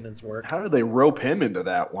haven't seen his work. How did they rope him into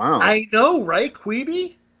that? Wow. I know, right?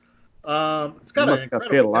 Quibi? It's got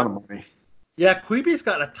paid a lot of money. Yeah, Quibi's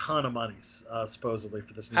got a ton of money, supposedly,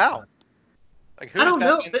 for this new How? Like, I don't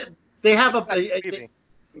know. They have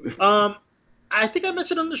I think I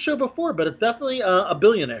mentioned on the show before, but it's definitely a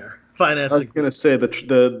billionaire financing. I was going to say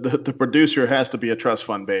the producer has to be a trust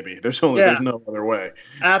fund baby. There's no other way.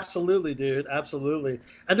 Absolutely, dude. Absolutely.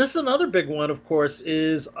 And this is another big one, of course,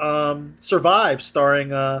 is Survive,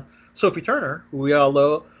 starring Sophie Turner, who we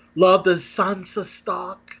all loved as Sansa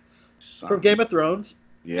Stark from Game of Thrones.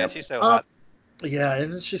 Yeah, she's so hot. Yeah,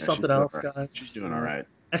 isn't she something else, guys? She's doing all right.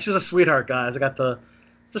 And she's a sweetheart, guys. I got to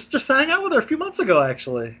just hang out with her a few months ago,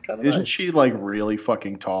 actually. Isn't she like really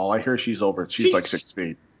fucking tall? I hear she's like 6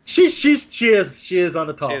 feet. She is on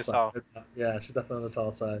the tall side. Tall. Yeah, she's definitely on the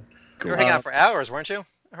tall side. Cool. You were hanging out for hours, weren't you?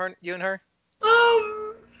 You and her?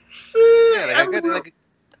 Yeah,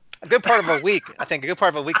 a good part of a week. I think a good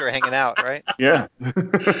part of a week you were hanging out, right? Yeah.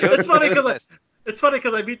 It's funny because It's funny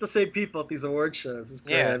because I meet the same people at these award shows. It's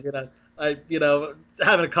great. Yeah. I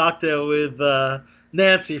having a cocktail with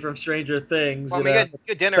Nancy from Stranger Things. Well, we got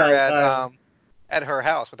good dinner at her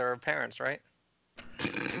house with her parents, right?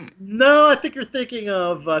 No, I think you're thinking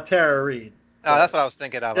of Tara Reid. Oh, that's what I was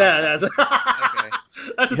thinking of. Yeah, that's okay.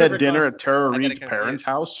 That's you had dinner at Tara Reid's parents'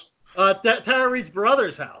 house? Tara Reid's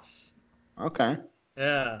brother's house. Okay.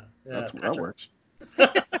 Yeah. That works.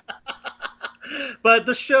 But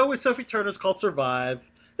the show with Sophie Turner is called Survive.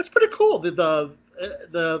 It's pretty cool. The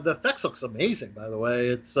effects looks amazing, by the way.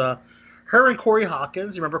 It's her and Corey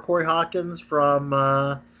Hawkins. You remember Corey Hawkins from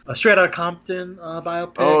a Straight Outta Compton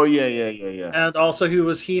biopic? Oh yeah. And also he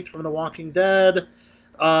was Heath from The Walking Dead.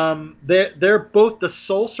 They're both the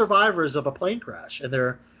sole survivors of a plane crash, and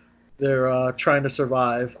they're trying to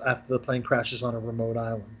survive after the plane crashes on a remote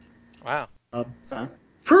island. Wow.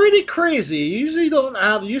 Pretty crazy.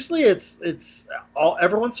 Usually it's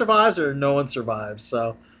everyone survives or no one survives.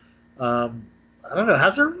 So I don't know.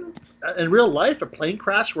 Has there in real life a plane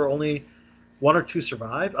crash where only one or two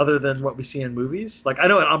survive, other than what we see in movies? Like I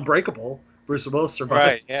know in Unbreakable, Bruce Willis survived.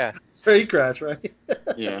 Right. Yeah. Plane crash, right?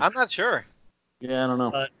 Yeah. I'm not sure. Yeah, I don't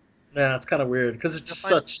know. Yeah, it's kind of weird because it's just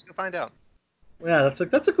You'll find out. Yeah,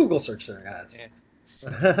 that's a Google search there, guys. Yeah.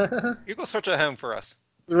 Google search at home for us.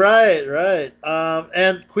 Right.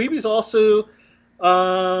 And Quibi's also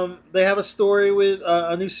they have a story with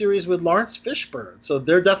a new series with Lawrence Fishburne, so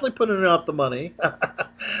they're definitely putting out the money.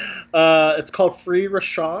 It's called Free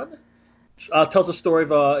Rashawn. Tells the story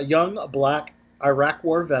of a young black Iraq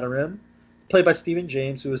War veteran, played by Stephen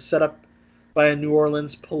James, who was set up by a New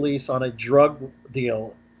Orleans police on a drug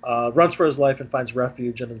deal. Runs for his life and finds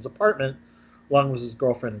refuge in his apartment, along with his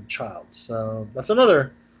girlfriend and child. So that's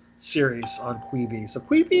another series on Quibi. So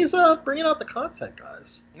Quibi's bringing out the content,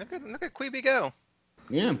 guys. Look at Quibi go.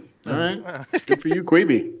 Yeah. All right. Good for you,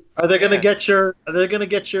 Quibi. Are they gonna get your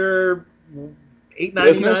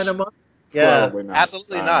 $8.99 a month? Yeah. Probably not.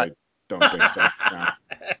 Absolutely not. I don't think so. No.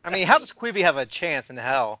 I mean, how does Quibi have a chance in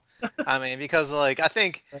hell? I mean, because like I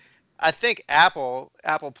think Apple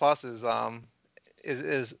Plus is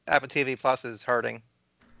Apple TV Plus is hurting.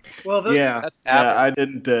 Well, that's Apple. Yeah, I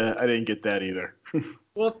didn't get that either.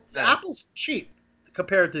 Well, Apple's cheap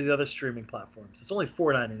compared to the other streaming platforms. It's only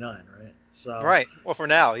 $4.99, right? So. Right. Well, for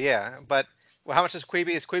now, yeah. But how much is Quibi?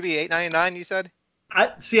 Is Quibi $8.99? You said.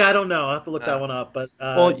 I don't know. I have to look that one up. But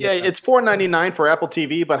it's $4.99 for Apple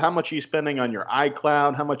TV. But how much are you spending on your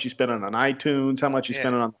iCloud? How much are you spending on iTunes? How much are you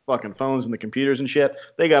spending on the fucking phones and the computers and shit?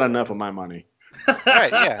 They got enough of my money.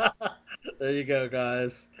 Right. Yeah. There you go,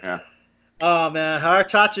 guys. Yeah. Oh man, all right,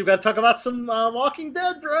 Chachi, we've got to talk about some Walking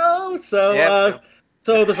Dead, bro. So,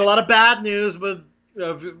 so there's a lot of bad news with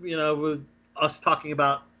with us talking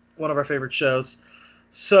about one of our favorite shows.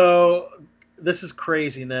 So this is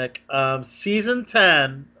crazy, Nick. Season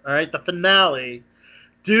 10, all right, the finale.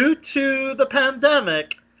 Due to the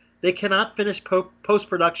pandemic, they cannot finish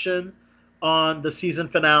post-production on the season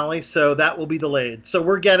finale, so that will be delayed. So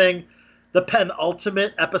we're getting the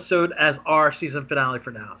penultimate episode as our season finale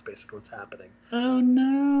for now. Is basically what's happening. Oh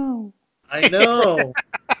no! I know.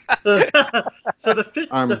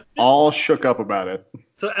 I'm all shook up about it.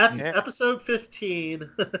 So episode 15,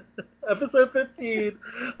 episode 15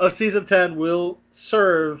 of season 10 will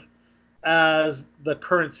serve as the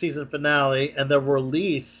current season finale, and they'll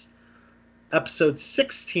release episode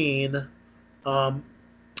 16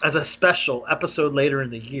 as a special episode later in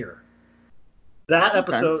the year. That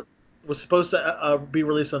episode was supposed to be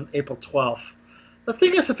released on April 12th. The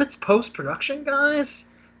thing is, if it's post-production, guys,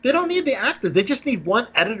 they don't need the actor. They just need one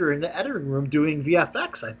editor in the editing room doing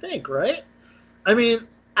VFX, I think, right? I mean,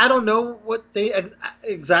 I don't know what they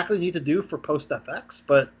exactly need to do for post-FX,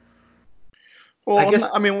 but... Well,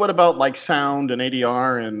 I mean, what about, like, sound and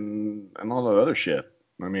ADR and all that other shit?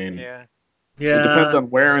 I mean... Yeah. It depends on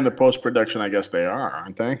where in the post-production, I guess, they are,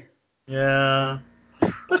 aren't they? Yeah.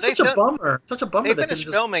 But it's such a bummer. Such a bummer. They finished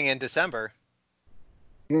filming in December.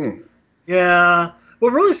 Yeah.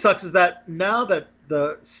 What really sucks is that now that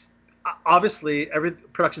obviously every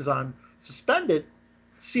production's on suspended,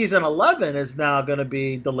 season 11 is now going to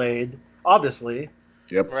be delayed. Obviously.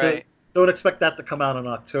 Yep. Right. So don't expect that to come out in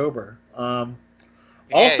October.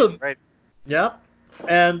 Right. Yep.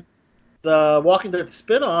 And the Walking Dead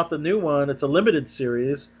spinoff, the new one, it's a limited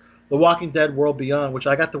series. The Walking Dead World Beyond, which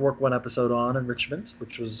I got to work one episode on in Richmond,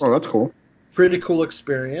 which was that's cool. Pretty cool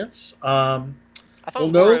experience. I thought it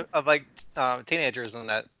was more of like teenagers in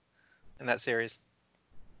that series.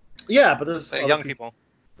 Yeah, but there's like young people.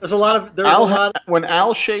 There's a lot of when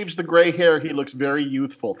Al shaves the gray hair, he looks very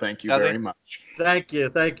youthful. Thank you very much. Thank you,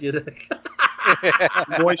 Nick.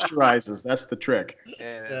 Moisturizes. That's the trick.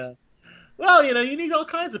 Yeah. Well, you need all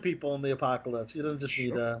kinds of people in the apocalypse. You don't just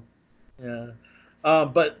need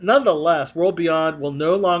but nonetheless, World Beyond will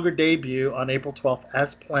no longer debut on April 12th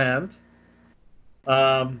as planned.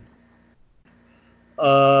 So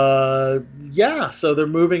they're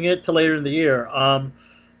moving it to later in the year.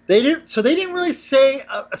 They didn't really say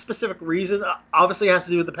a specific reason. Obviously, it has to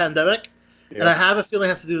do with the pandemic, and I have a feeling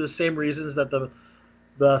it has to do with the same reasons that the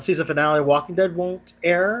season finale of Walking Dead won't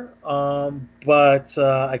air. But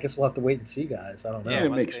I guess we'll have to wait and see, guys. I don't know. Yeah,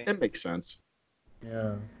 it makes sense.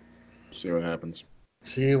 Yeah. See what happens.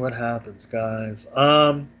 See what happens, guys.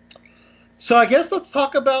 So I guess let's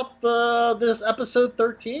talk about this episode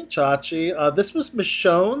 13, Chachi. This was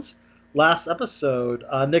Michonne's last episode.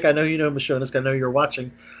 Nick, I know you know Michonne. I know you're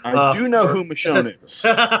watching. I do know who Michonne is.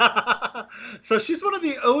 So she's one of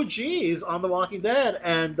the OGs on The Walking Dead,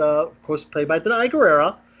 and of course played by Denai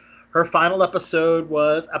Guerrera. Her final episode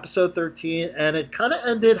was episode 13, and it kind of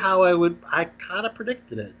ended how I kind of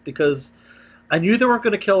predicted it, because I knew they weren't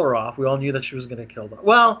going to kill her off. We all knew that she was going to kill them.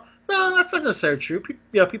 Well, no, that's not necessarily true.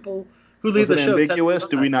 People who leave the show. Was it ambiguous?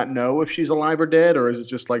 Do we not know if she's alive or dead, or is it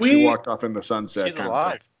just like she walked off in the sunset? She's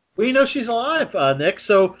alive. We know she's alive, Nick.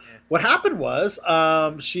 So what happened was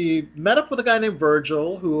she met up with a guy named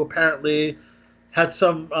Virgil, who apparently had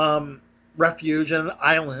some refuge in an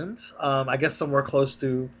island, I guess somewhere close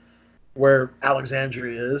to where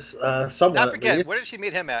Alexandria is. Somewhere. I forget. Where did she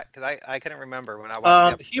meet him at? Because I couldn't remember when I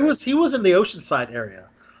watched the episode. He was in the Oceanside area,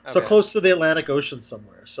 so close to the Atlantic Ocean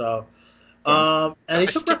somewhere. So. And he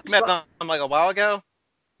took met him like a while ago.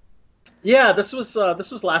 Yeah, this was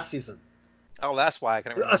last season. Oh, that's why I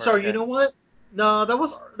couldn't remember. Sorry, you know what? No, that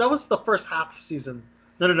was the first half season.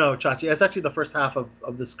 No, Chachi. It's actually the first half of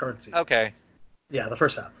this current season. Okay. Yeah, the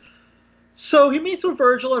first half. So he meets with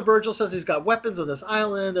Virgil, and Virgil says he's got weapons on this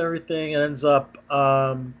island, everything, and ends up,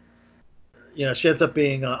 she ends up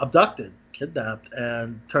being abducted, kidnapped,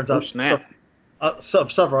 and turns out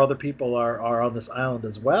several other people are on this island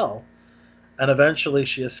as well. And eventually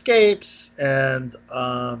she escapes, and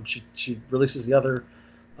she releases the other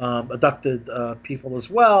abducted people as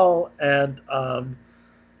well. And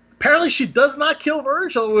apparently she does not kill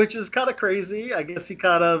Virgil, which is kind of crazy. I guess he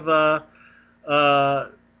kind of,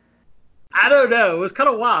 I don't know. It was kind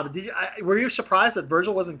of wild. Were you surprised that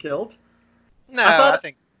Virgil wasn't killed? No, I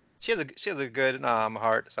think she has a good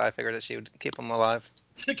heart, so I figured that she would keep him alive.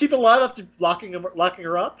 She keep him alive after locking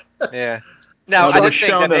her up? Yeah. No, I didn't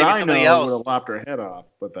think that maybe somebody else would have lopped her head off,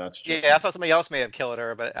 but that's just... Yeah, I thought somebody else may have killed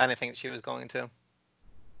her, but I didn't think she was going to.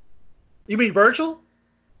 You mean Virgil?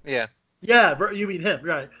 Yeah. Yeah, you mean him,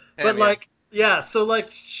 right? Him, but so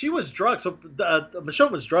she was drugged. So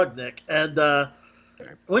Michonne was drugged, Nick, and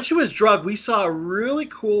when she was drugged, we saw a really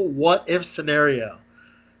cool what if scenario.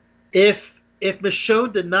 If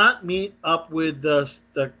Michonne did not meet up with the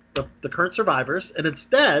current survivors, and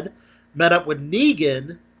instead met up with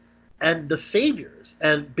Negan and the Saviors,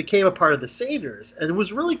 and became a part of the Saviors. And it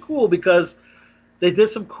was really cool because they did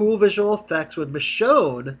some cool visual effects with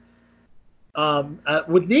Michonne,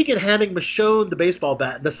 with Negan handing Michonne the baseball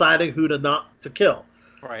bat and deciding who not to kill.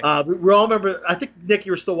 Right. We all remember, I think, Nick,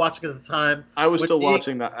 you were still watching at the time. I was still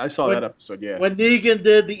watching that. I saw that episode, yeah. When Negan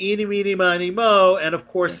did the eeny, meeny, miny, mo, and of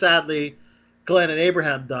course, sadly, Glenn and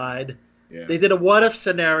Abraham died. Yeah. They did a what if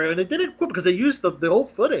scenario, and they did it quick because they used the old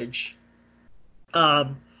footage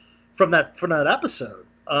from that episode,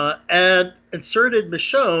 and inserted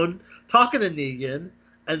Michonne talking to Negan,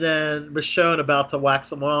 and then Michonne about to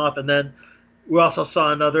wax him off, and then we also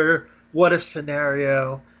saw another what if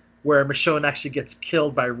scenario where Michonne actually gets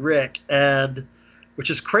killed by Rick, and which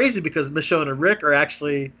is crazy because Michonne and Rick are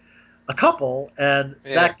actually a couple, and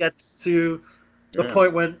that gets to the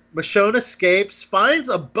point when Michonne escapes, finds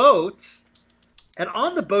a boat, and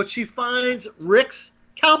on the boat she finds Rick's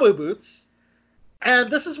cowboy boots.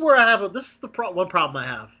 And this is where this is the one problem I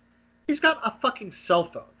have. He's got a fucking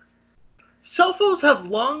cell phone. Cell phones have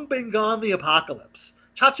long been gone the apocalypse.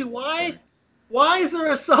 Chachi, why is there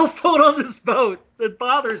a cell phone on this boat? That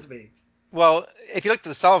bothers me. Well, if you look at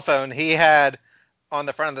the cell phone, he had on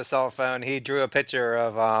the front of the cell phone, he drew a picture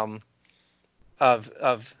of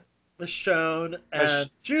Michonne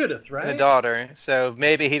and Judith, right? The daughter. So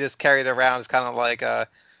maybe he just carried it around as kind of like to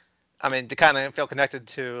kind of feel connected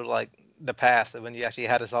to like the past, when you actually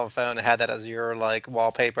had a cell phone and had that as your like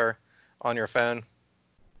wallpaper on your phone.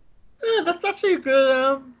 Yeah, that's actually a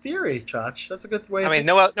good theory, Chach. That's a good way. I mean,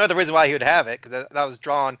 no other reason why he would have it, because that was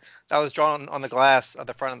drawn on the glass of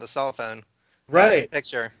the front of the cell phone. Right.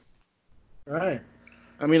 Picture. Right.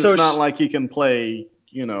 I mean, it's not like he can play,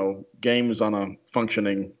 games on a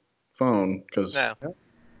functioning phone, because. No.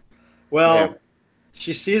 Well,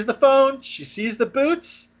 she sees the phone, she sees the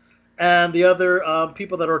boots, and the other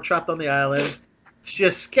people that are trapped on the island. She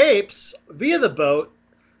escapes via the boat.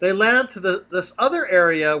 They land to this other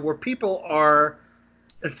area where people are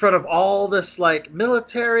in front of all this like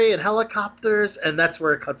military and helicopters, and that's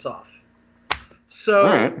where it cuts off.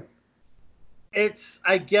 So it's,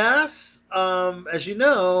 I guess, as you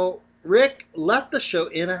know, Rick left the show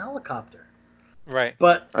in a helicopter. Right.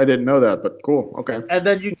 But I didn't know that, but cool. Okay. And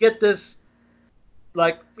then you get this,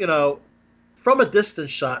 like, you know, from a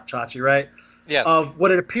distance shot, Chachi, right? Yes. Of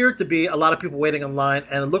what it appeared to be a lot of people waiting in line,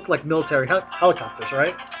 and it looked like military helicopters,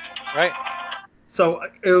 right? Right. So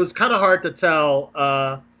it was kind of hard to tell,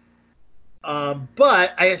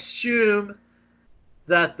 but I assume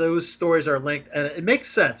that those stories are linked, and it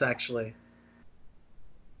makes sense, actually.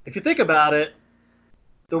 If you think about it,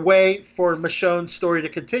 the way for Michonne's story to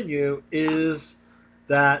continue is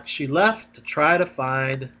that she left to try to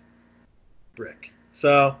find Rick.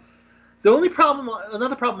 So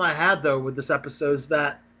another problem I had, though, with this episode is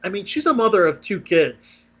that, I mean, she's a mother of 2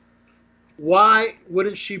 kids. Why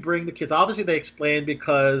wouldn't she bring the kids? Obviously, they explained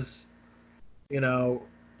because, you know,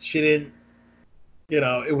 she didn't, you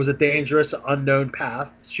know, it was a dangerous, unknown path.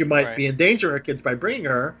 She might be endangering her kids by bringing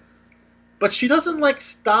her, but she doesn't, like,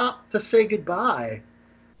 stop to say goodbye.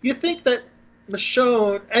 You think that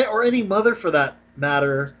Michonne, or any mother for that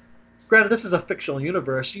matter, granted, this is a fictional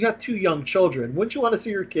universe, you have 2 young children. Wouldn't you want to see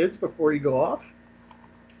your kids before you go off?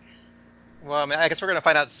 Well, I mean, I guess we're going to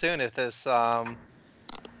find out soon if this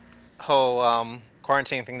whole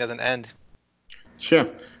quarantine thing doesn't end. Sure.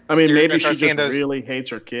 I mean, maybe she just really hates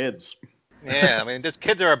her kids. Yeah, I mean, these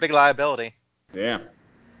kids are a big liability. Yeah.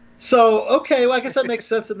 So, okay, well, I guess that makes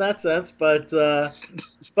sense in that sense, but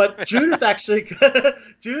Judith actually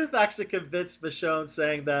convinced Michonne,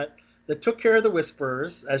 saying that they took care of the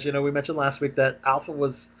Whisperers, as you know, we mentioned last week that Alpha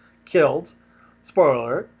was killed, spoiler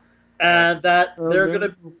alert, and that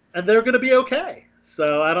they're gonna be okay.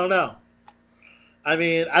 So I don't know. I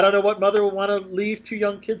mean, I don't know what mother would want to leave 2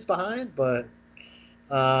 young kids behind, but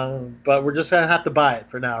we're just gonna have to buy it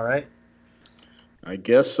for now, right? I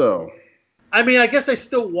guess so. I mean, I guess they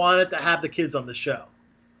still wanted to have the kids on the show.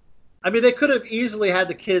 I mean, they could have easily had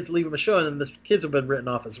the kids leave them a show, and the kids have been written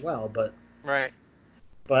off as well. But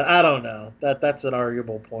But I don't know. That's an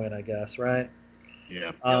arguable point, I guess, right?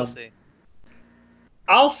 Yeah. I'll see.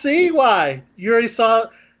 I'll see why. You already saw.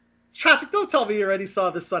 Chachi, don't tell me you already saw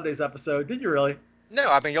this Sunday's episode. Did you really?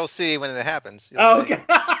 No, I mean, you'll see when it happens. Okay.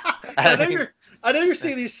 I know you're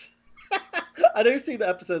seeing these. I know you're seeing the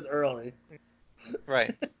episodes early.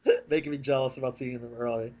 Right. Making me jealous about seeing them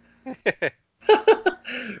early.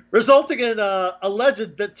 Resulting in a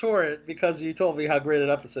alleged BitTorrent because you told me how great an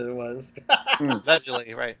episode it was.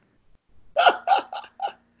 Allegedly, right.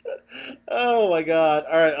 Oh my God.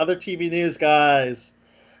 All right, other TV news, guys.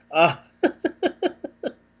 So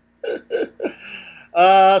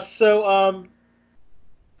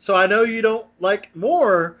I know you don't like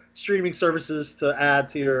more streaming services to add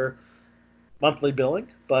to your monthly billing,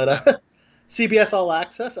 but CBS All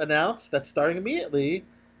Access announced that starting immediately,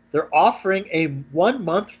 they're offering a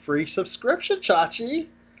 1-month free subscription, Chachi,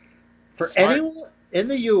 for anyone in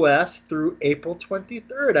the U.S. through April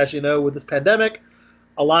 23rd. As you know, with this pandemic,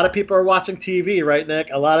 a lot of people are watching TV, right, Nick?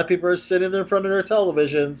 A lot of people are sitting in front of their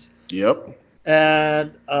televisions. Yep.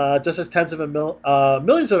 And just as tens of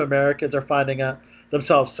millions of Americans are finding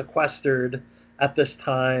themselves sequestered at this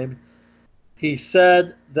time, he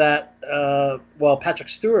said that, Patrick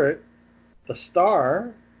Stewart, the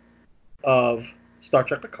star of Star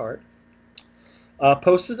Trek Picard,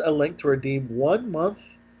 posted a link to redeem 1 month.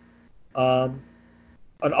 And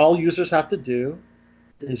all users have to do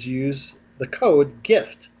is use the code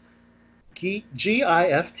GIFT,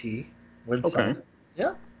 GIFT, when signing up.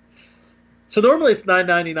 Yeah. So normally it's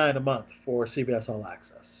 $9.99 a month for CBS All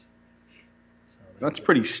Access. So that's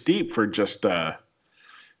pretty steep for just, CBS.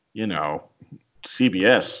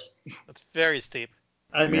 That's very steep.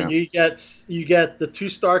 I mean, you get the 2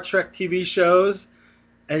 Star Trek TV shows,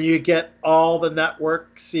 and you get all the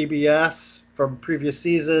network CBS from previous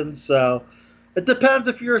seasons. So it depends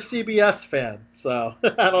if you're a CBS fan. So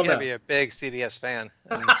I don't know. You gotta be a big CBS fan.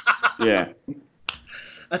 Yeah.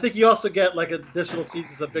 I think you also get like additional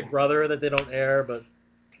seasons of Big Brother that they don't air, but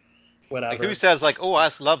whatever. Like who says like, oh, I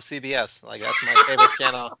love CBS? Like that's my favorite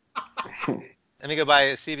channel. Let me go buy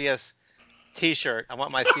a CBS T-shirt. I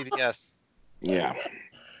want my CBS. Yeah.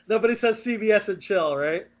 Nobody says CBS and chill,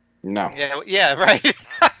 right? No. Yeah, right.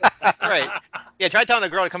 Right. Yeah, try telling a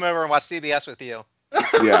girl to come over and watch CBS with you.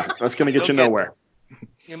 Yeah, that's gonna get you nowhere.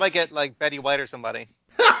 You might get like Betty White or somebody.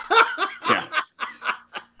 Yeah.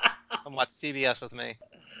 Come watch CBS with me.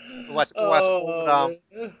 We'll watch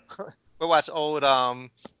old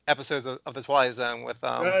episodes of the Twilight Zone with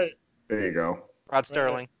Right. There you go. Rod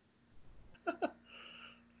Sterling.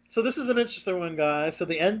 So this is an interesting one, guys. So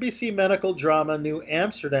the NBC medical drama New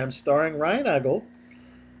Amsterdam, starring Ryan Eggle,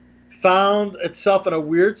 found itself in a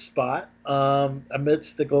weird spot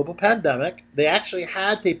amidst the global pandemic. They actually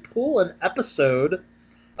had to pull an episode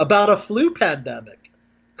about a flu pandemic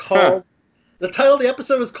called. The title of the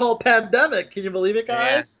episode was called Pandemic. Can you believe it,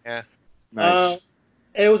 guys? Yeah. Nice.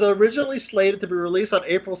 It was originally slated to be released on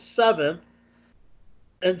April 7th.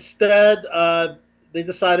 Instead, they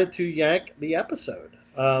decided to yank the episode,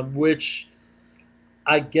 which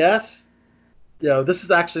I guess, this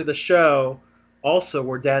is actually the show also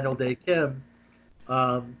where Daniel Day Kim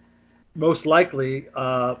most likely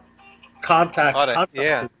got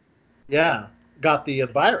the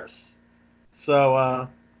virus. So,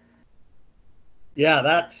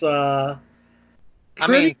 that's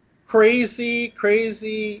crazy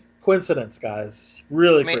coincidence, guys.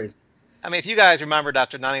 Really crazy. I mean, if you guys remembered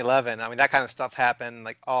after 9/11, I mean, that kind of stuff happened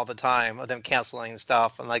like all the time, of them canceling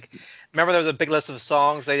stuff. And like, remember there was a big list of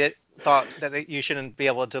songs they thought that you shouldn't be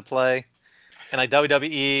able to play. And like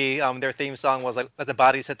WWE, their theme song was like "Let the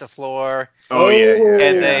Bodies Hit the Floor." Oh yeah.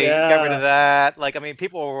 And they got rid of that. Like, I mean,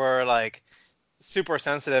 people were like super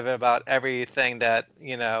sensitive about everything that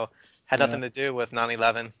had nothing to do with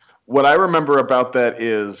 9/11. What I remember about that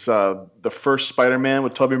is the first Spider-Man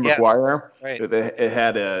with Tobey Maguire. Right. It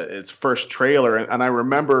had its first trailer, and I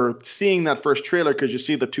remember seeing that first trailer because you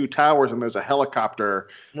see the two towers and there's a helicopter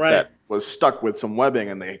that was stuck with some webbing,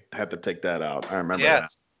 and they had to take that out. I remember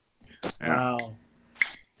that. Yeah. Wow.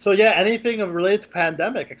 So anything related to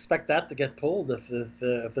pandemic, expect that to get pulled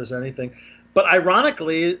if there's anything. But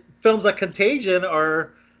ironically, films like Contagion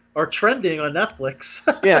are trending on Netflix.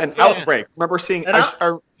 Yeah, an Outbreak. Remember seeing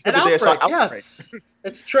Outbreak? Yes.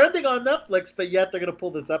 It's trending on Netflix, but yet they're going to pull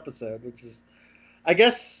this episode, which is, I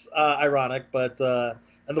guess, ironic. But and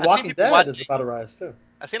The Walking Dead is about to rise too.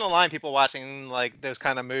 I've seen online people watching like those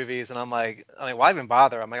kind of movies, and I'm like, why even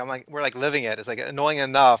bother? I'm like, we're like living it. It's like annoying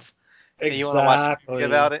enough. Exactly. You want to watch a movie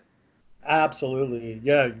about it? Absolutely.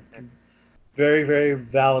 Yeah. Very, very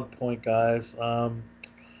valid point, guys.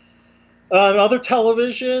 Other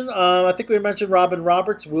television, I think we mentioned Robin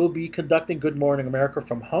Roberts will be conducting Good Morning America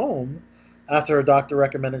from home after her doctor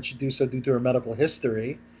recommended she do so due to her medical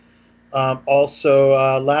history.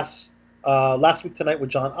 Also, last week tonight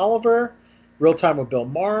with John Oliver, Real Time with Bill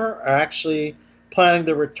Maher are actually planning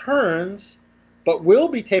their returns, but will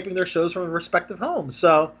be taping their shows from their respective homes.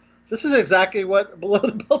 So this is exactly what Below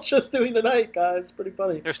the Belt show's doing tonight, guys. Pretty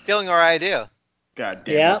funny. They're stealing our idea. God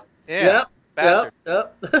damn it. Yeah. Bastard.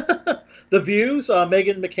 Yep. The View's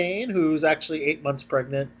Meghan McCain, who's actually 8 months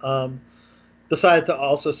pregnant, decided to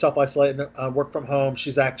also self-isolate and work from home.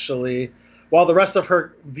 She's actually, while the rest of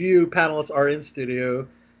her View panelists are in studio,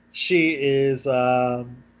 she is I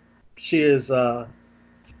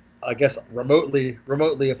guess remotely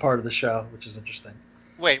a part of the show, which is interesting.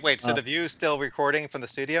 Wait. So The View's still recording from the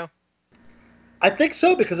studio? I think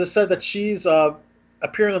so, because it said that she's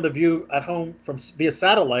appearing on The View at home via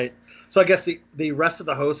satellite. So I guess the rest of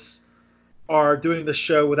the hosts are doing the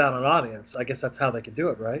show without an audience. I guess that's how they can do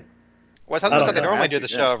it, right? Well, it sounds like they normally do the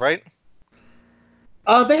show, right?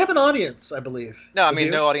 They have an audience, I believe. No, I mean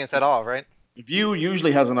no audience at all, right? View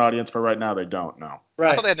usually has an audience, but right now they don't. No.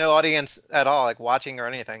 Right. I thought they had no audience at all, like watching or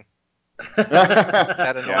anything. I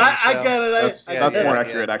get it. That's more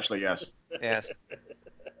accurate, actually. Yes. Yes.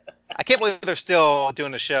 I can't believe they're still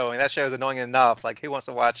doing the show. I mean, that show is annoying enough. Like, who wants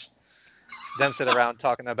to watch them sit around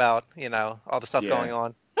talking about, all the stuff going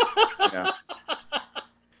on? Yeah.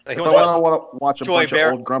 Like, if I want to watch a bunch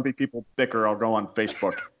of old grumpy people bicker, I'll go on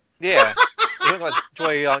Facebook. Yeah. You want to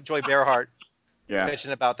watch Joy Bearhart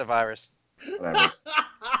bitching about the virus. Whatever.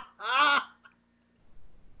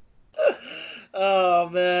 Oh,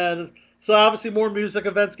 man. So, obviously, more music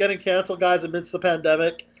events getting canceled, guys, amidst the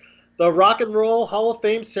pandemic. The Rock and Roll Hall of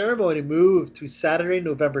Fame ceremony moved to Saturday,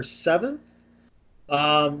 November 7th,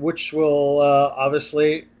 which will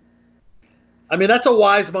obviously... I mean, that's a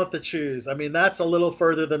wise month to choose. I mean, that's a little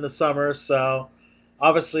further than the summer. So,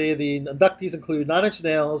 obviously, the inductees include Nine Inch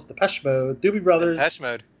Nails, Depeche Mode, Doobie Brothers. Depeche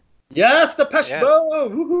Mode. Yes, Depeche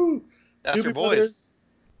Mode. Woohoo! That's Doobie your boys. Brothers.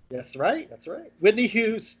 That's right. Whitney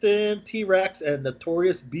Houston, T-Rex, and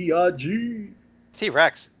Notorious B.I.G.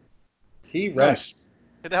 T-Rex. Nice.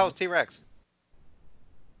 Who the hell is T-Rex?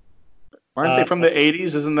 Aren't they from the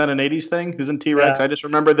 80s? Isn't that an 80s thing? Isn't T-Rex? Yeah. I just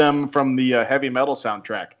remember them from the heavy metal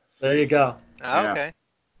soundtrack. There you go. Oh, okay.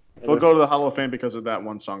 They'll go to the Hall of Fame because of that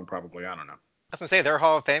one song, probably. I don't know. I was going to say, they're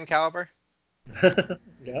Hall of Fame caliber?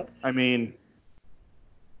 Yeah. I mean,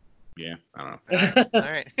 yeah, I don't know. All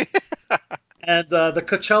right. And the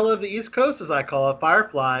Coachella of the East Coast, as I call it,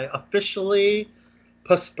 Firefly, officially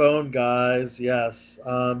postponed, guys. Yes.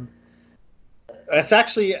 It's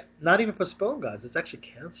actually not even postponed, guys. It's actually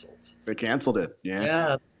canceled. They canceled it. Yeah.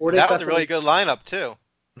 Yeah. That was a really good lineup too.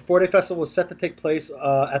 The 4-day festival was set to take place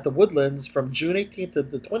at the Woodlands from June 18th to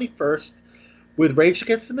the 21st, with Rage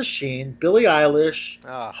Against the Machine, Billie Eilish,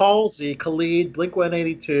 Halsey, Khalid,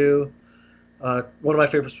 Blink-182. One of my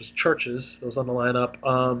favorites was Churches. That was on the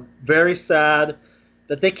lineup. Very sad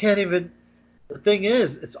that they can't even. The thing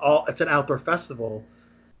is, it's an outdoor festival.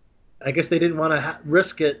 I guess they didn't want to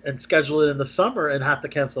risk it and schedule it in the summer and have to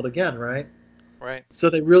cancel it again, right? Right. So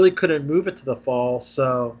they really couldn't move it to the fall.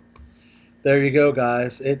 So there you go,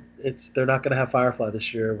 guys. They're not going to have Firefly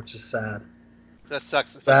this year, which is sad. That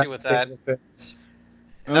sucks, especially with that.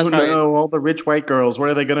 Oh no, all the rich white girls. What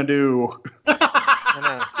are they going to do? I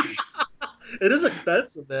know. It is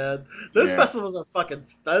expensive, man. Those festivals are fucking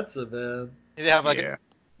expensive, man. You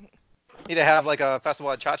need to have like a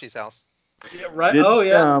festival at Chachi's house. Yeah, right.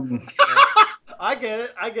 Yeah. I get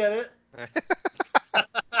it.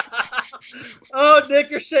 Oh, Nick,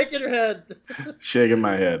 you're shaking your head. Shaking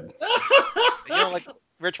my head. You don't like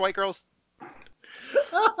rich white girls?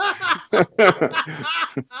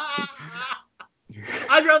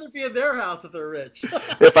 I'd rather be in their house if they're rich.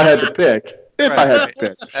 If I had to pick.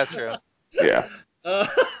 That's true. Yeah.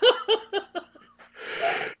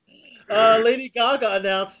 Lady Gaga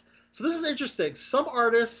announced. So this is interesting. Some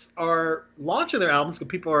artists are launching their albums because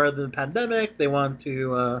people are in the pandemic. They want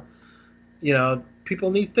to, people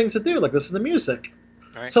need things to do, like listen to music.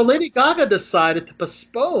 Right. So Lady Gaga decided to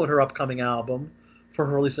postpone her upcoming album for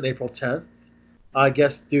her release on April 10th, I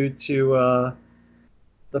guess due to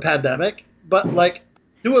the pandemic. But like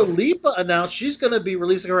Dua Lipa announced she's going to be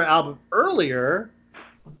releasing her album earlier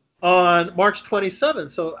on March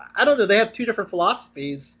 27th. So I don't know. They have two different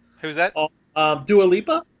philosophies. Who's that? Dua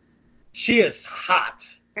Lipa. She is hot.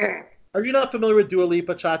 Are you not familiar with Dua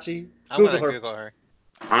Lipa, Chachi? I'm going to Google her.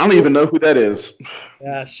 I don't even know who that is.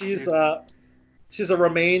 Yeah, she's a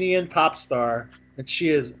Romanian pop star, and she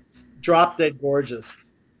is drop dead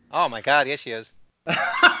gorgeous. Oh my God, yes she is.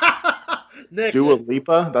 Nick, Dua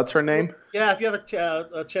Lipa, that's her name? Yeah, if you have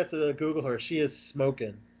a chance to Google her, she is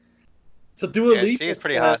smoking. So Dua Lipa, she is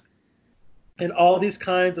pretty hot. In all these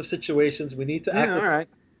kinds of situations, we need to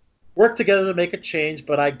work together to make a change.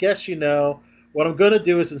 But I guess what I'm going to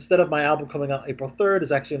do is instead of my album coming out April 3rd,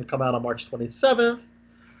 it's actually going to come out on March 27th.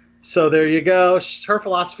 So there you go. Her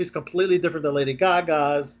philosophy is completely different than Lady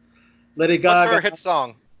Gaga's. Lady Gaga. What's her hit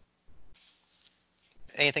song?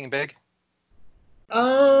 Anything big?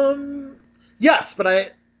 Yes,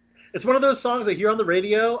 but it's one of those songs I hear on the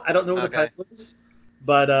radio. I don't know what the title is,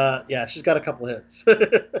 but yeah, she's got a couple hits.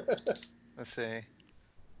 Let's see.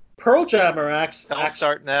 Pearl Jam Don't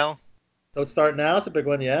Start Now. Don't Start Now. It's a big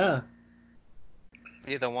one, yeah.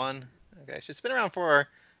 Be the One. Okay, she's been around for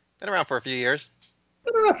a few years.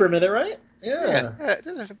 Been around for a minute, right? Yeah.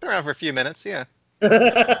 Been around for a few minutes, yeah.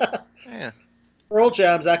 Yeah. Pearl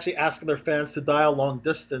Jam's actually asking their fans to dial long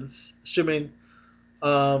distance, assuming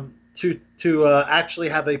to actually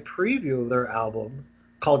have a preview of their album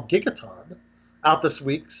called Gigaton out this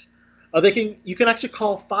week. You can actually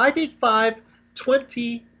call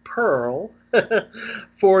 585-20-PEARL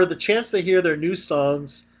for the chance to hear their new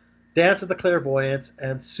songs, Dance of the Clairvoyants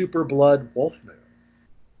and Super Blood Wolf Moon.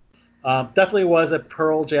 Definitely was a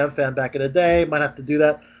Pearl Jam fan back in the day. Might have to do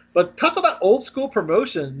that. But talk about old school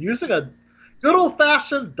promotion, using a good old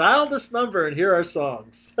fashioned dial this number and hear our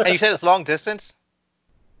songs. And you said it's long distance?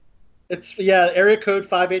 It's area code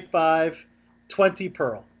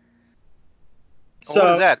 585-20-PEARL. So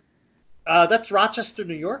what is that? That's Rochester,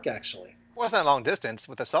 New York, actually. Well, it's not long distance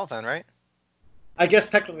with a cell phone, right? I guess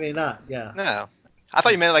technically not. Yeah. No, I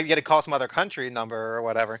thought you meant like you had to call some other country number or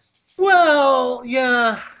whatever. Well,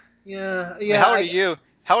 yeah. I mean,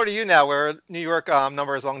 how old are you now? Where New York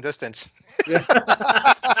number is long distance? Yeah.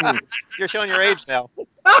 You're showing your age now.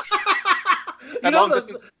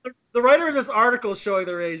 The writer of this article is showing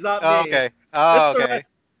their age, not me. Okay. Oh, okay.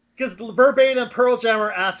 Because Verbatim and Pearl Jam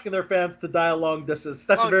are asking their fans to dial long distance.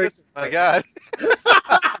 That's distance, my God.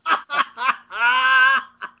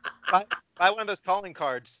 Buy one of those calling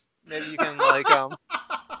cards. Maybe you can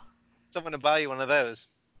someone to buy you one of those.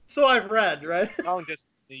 So I've read, right? Long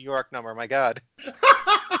distance New York number, my God.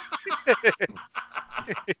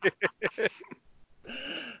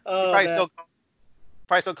 Probably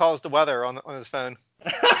still calls the weather on his phone.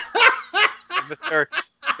 Mr.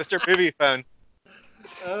 Movie phone.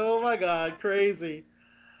 Oh my God, crazy.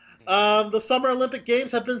 The Summer Olympic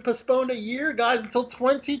Games have been postponed a year, guys, until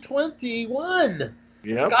 2021.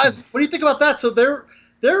 Yeah. Guys, what do you think about that? So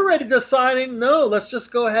they're ready deciding, no, let's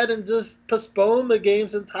just go ahead and just postpone the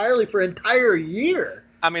games entirely for an entire year.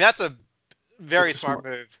 I mean, that's a very smart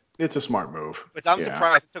move. It's a smart move. But I'm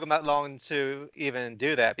surprised it took them that long to even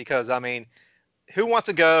do that because, I mean, who wants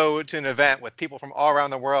to go to an event with people from all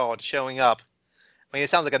around the world showing up? I mean, it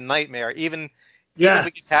sounds like a nightmare. Even if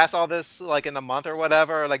we could pass all this like in a month or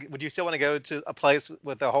whatever, like, would you still want to go to a place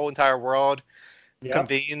with the whole entire world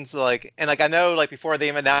convenes? Like, and like I know, like before they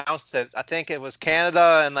even announced it, I think it was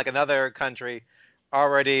Canada and like another country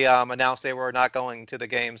already announced they were not going to the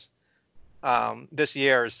games this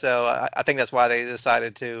year. So I think that's why they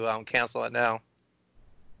decided to cancel it now.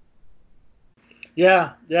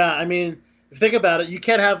 Yeah. I mean, if you think about it, you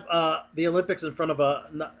can't have the Olympics in front of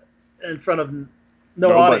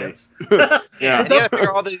no audience. Yeah. You gotta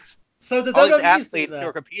figure all these athletes who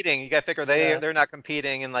are competing. You gotta figure they're not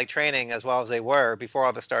competing and like training as well as they were before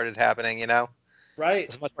all this started happening. You know. Right.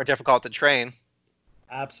 It's much more difficult to train.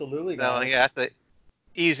 Absolutely. So yeah, that's an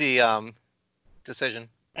easy decision.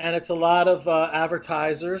 And it's a lot of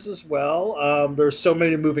advertisers as well. There's so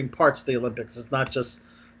many moving parts to the Olympics. It's not just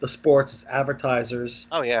the sports; it's advertisers.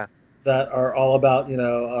 Oh yeah. That are all about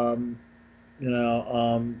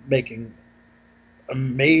making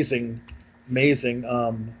amazing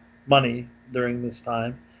money during this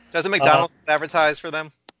time. Doesn't McDonald's advertise for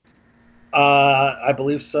them? I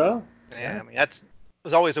believe so. Yeah, I mean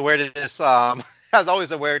was always the weirdest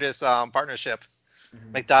partnership.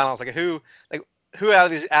 Mm-hmm. McDonald's, who out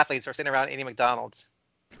of these athletes are sitting around eating McDonald's?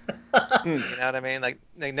 You know what I mean? Like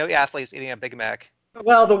no athletes eating a Big Mac.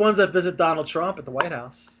 Well, the ones that visit Donald Trump at the White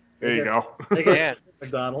House. There you go. They get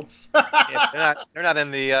McDonald's. Yeah, they're not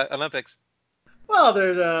in the Olympics. Well,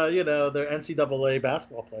 they're they're NCAA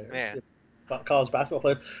basketball players, college basketball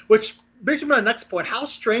players. Which brings me to my next point. How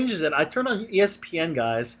strange is it? I turned on ESPN,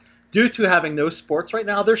 guys, due to having no sports right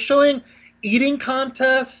now. They're showing eating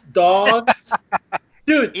contests, dogs.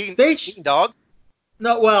 Dude, eating dogs?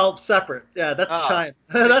 No, well, separate. Yeah, that's China.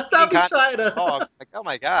 That's not China. Like, oh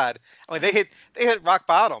my God! I mean, they hit rock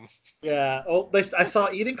bottom. Yeah. Oh, I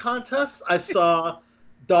saw eating contests. I saw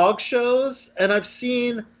dog shows, and I've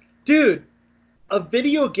seen, dude, a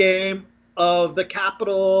video game of the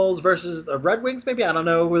Capitals versus the Red Wings. Maybe I don't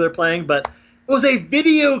know who they're playing, but it was a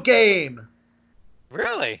video game.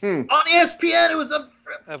 Really? On ESPN, it was a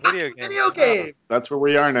video game. That's where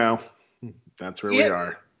we are now. That's where we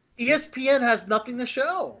are. ESPN has nothing to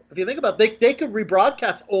show. If you think about it, they could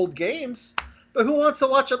rebroadcast old games, but who wants to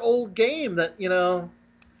watch an old game that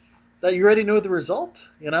that you already know the result?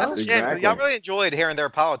 That's a shame. Exactly. Y'all really enjoyed hearing their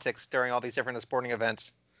politics during all these different sporting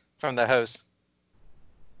events from the hosts.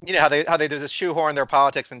 You know how they just shoehorn their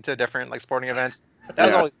politics into different sporting events. That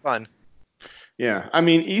was always fun. Yeah, I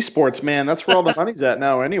mean esports, man. That's where all the money's at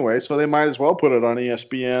now, anyway. So they might as well put it on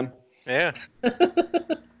ESPN. Yeah.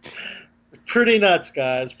 Pretty nuts,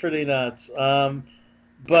 guys. Pretty nuts.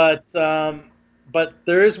 But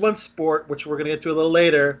there is one sport which we're gonna get to a little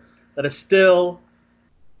later that is still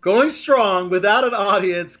going strong without an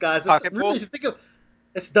audience, guys.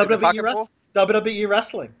 It's WWE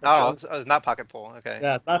wrestling. It's not pocket pool. Okay.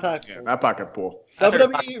 Yeah, it's not pocket pool. Yeah, not pocket pool.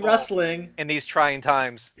 WWE wrestling. In these trying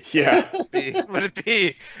times. Yeah. Would it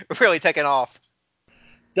be really taking off?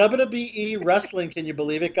 WWE wrestling, can you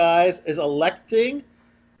believe it, guys, is electing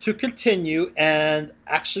to continue and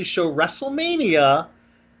actually show WrestleMania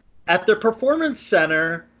at their Performance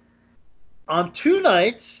Center on 2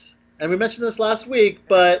 nights. And we mentioned this last week,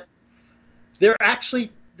 but they're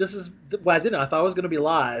actually, I didn't know. I thought it was going to be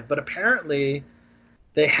live, but apparently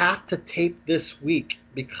they have to tape this week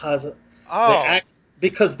because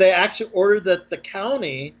they actually ordered that the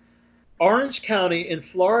county, Orange County in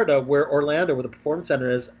Florida, where Orlando, where the Performance Center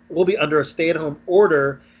is, will be under a stay-at-home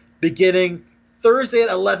order beginning Thursday at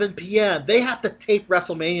 11 p.m. They have to tape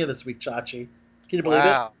WrestleMania this week, Chachi. Can you believe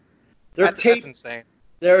it? That's insane.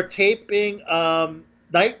 They're taping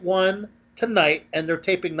night 1 tonight, and they're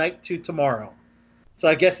taping night 2 tomorrow. So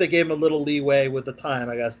I guess they gave them a little leeway with the time.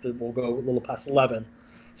 I guess we'll go a little past 11.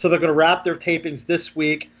 So they're going to wrap their tapings this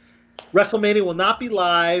week. WrestleMania will not be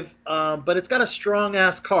live, but it's got a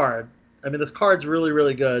strong-ass card. I mean, this card's really,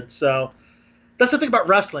 really good. So that's the thing about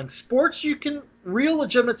wrestling. Sports, real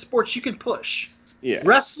legitimate sports, you can push. Yeah.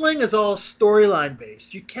 Wrestling is all storyline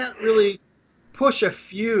based. You can't really push a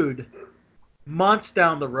feud months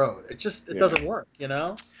down the road. It doesn't work,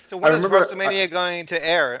 So when is WrestleMania going to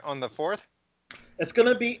air? On the 4th? It's going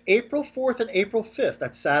to be April 4th and April 5th.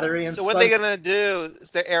 That's Saturday and Sunday. So what are they going to do?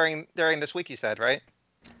 They're airing during this week, you said, right?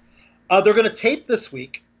 They're going to tape this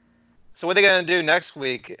week. So what are they going to do next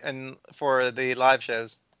week and for the live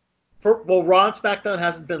shows? Raw and SmackDown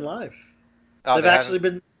hasn't been live. They've actually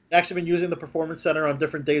been They've actually been using the Performance Center on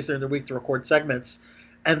different days during the week to record segments,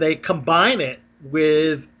 and they combine it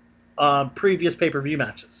with previous pay-per-view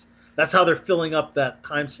matches. That's how they're filling up that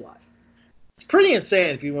time slot. It's pretty insane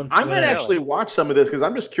if you want. I might actually watch some of this because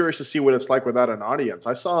I'm just curious to see what it's like without an audience.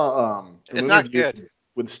 I saw it's not good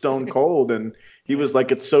with Stone Cold, and he was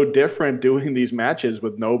like, "It's so different doing these matches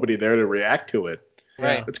with nobody there to react to it."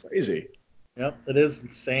 Right. It's crazy. Yep, it is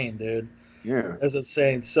insane, dude. Yeah. It's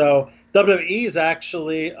insane. So WWE is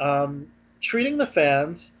actually treating the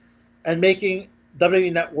fans and making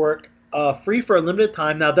WWE Network free for a limited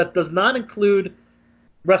time. Now that does not include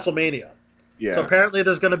WrestleMania. Yeah. So apparently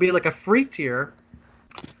there's going to be like a free tier,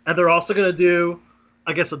 and they're also going to do,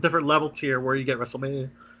 I guess, a different level tier where you get WrestleMania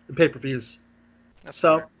and pay-per-views.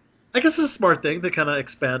 So weird. I guess it's a smart thing to kind of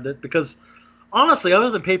expand it because, honestly,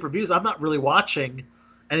 other than pay-per-views, I'm not really watching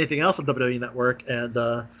anything else on WWE Network.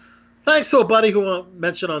 And thanks to a buddy who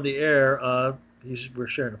mentioned on the air, we're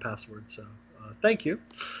sharing a password, so thank you.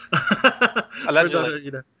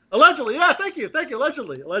 Allegedly. Allegedly, yeah, thank you,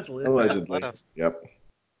 allegedly. Yep.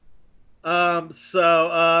 So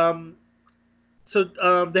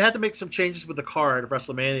they had to make some changes with the card of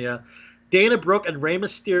WrestleMania. Dana Brooke and Rey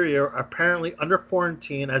Mysterio are apparently under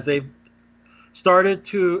quarantine as they've started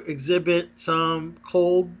to exhibit some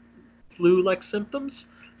cold flu-like symptoms.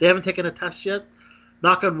 They haven't taken a test yet.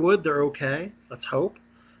 Knock on wood, they're okay. Let's hope.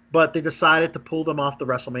 But they decided to pull them off the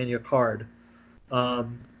WrestleMania card.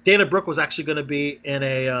 Dana Brooke was actually going to be in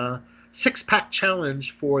a six-pack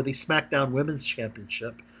challenge for the SmackDown Women's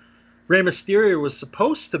Championship. Rey Mysterio was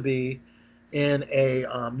supposed to be in a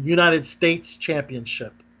United States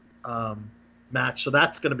Championship match, so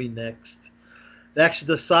that's going to be next. They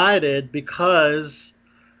actually decided because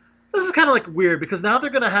this is kind of like weird because now they're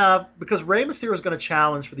going to have, because Rey Mysterio is going to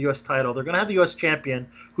challenge for the U.S. title, they're going to have the U.S. champion,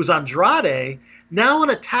 who's Andrade, now in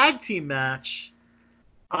a tag team match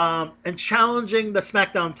and challenging the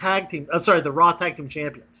SmackDown the Raw tag team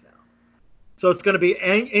champions now. So it's going to be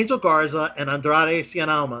Angel Garza and Andrade Cien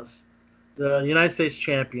Almas, the United States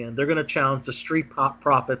champion. They're going to challenge the Street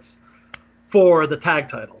Profits for the tag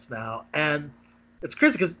titles now. And it's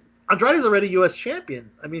crazy because Andrade's already U.S. champion.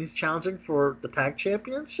 I mean, he's challenging for the tag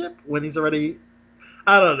championship when he's already,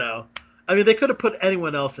 I don't know. I mean, they could have put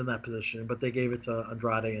anyone else in that position, but they gave it to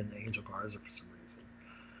Andrade and Angel Garza for some reason.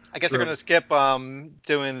 I guess they're going to skip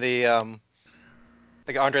doing the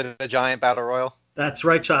Andre the Giant Battle Royal. That's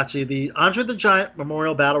right, Chachi. The Andre the Giant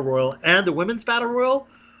Memorial Battle Royal and the Women's Battle Royal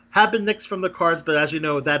have been nixed from the cards, but as you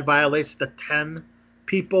know, that violates the 10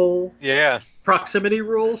 people proximity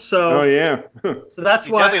rule. So so that's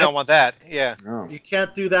you why definitely don't want that. Yeah. No. You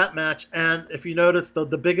can't do that match. And if you notice, the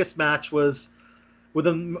biggest match was with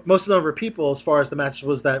the most number of people as far as the match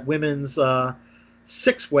was that women's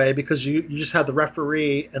six-way, because you just had the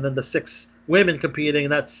referee and then the 6 women competing,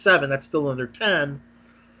 and that's 7. That's still under 10.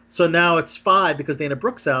 So now it's 5 because Dana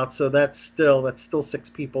Brooke's out, so that's still 6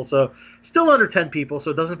 people. So still under 10 people,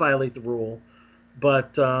 so it doesn't violate the rule.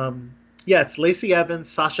 But it's Lacey Evans,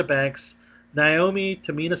 Sasha Banks, Naomi,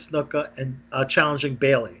 Tamina Snuka, and challenging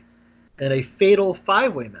Bayley in a fatal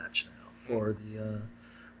 5-way match now for the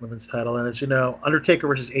women's title. And as you know, Undertaker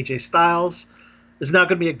versus AJ Styles is now going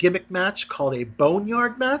to be a gimmick match called a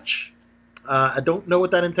Boneyard match. I don't know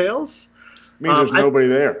what that entails. It means there's nobody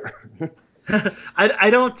there. I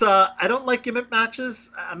don't like gimmick matches.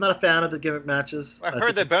 I'm not a fan of the gimmick matches. I've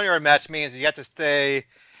heard the Boneyard match means you have to stay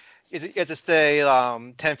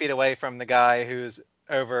 10 feet away from the guy who's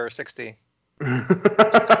over 60. That's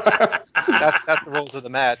the rules of the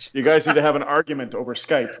match. You guys need to have an argument over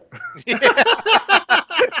Skype.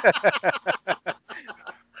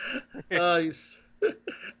 Hey,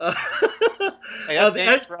 that's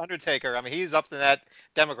dangerous for Undertaker. I mean, he's up to that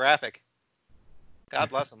demographic. God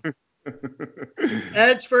bless him.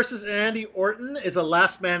 Edge versus Randy Orton is a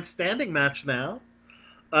last man standing match now,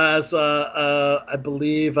 as I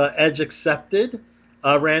believe Edge accepted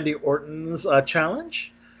Randy Orton's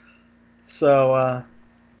challenge. So,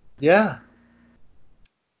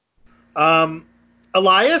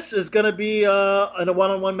 Elias is going to be in a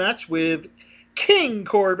one-on-one match with King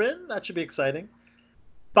Corbin. That should be exciting.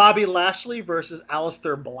 Bobby Lashley versus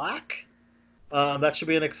Aleister Black. That should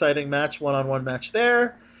be an exciting match, one-on-one match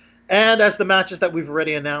there. And as the matches that we've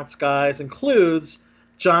already announced, guys, includes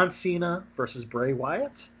John Cena versus Bray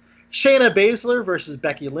Wyatt, Shayna Baszler versus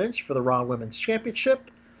Becky Lynch for the Raw Women's Championship,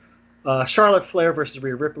 Charlotte Flair versus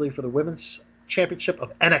Rhea Ripley for the Women's Championship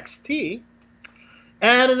of NXT.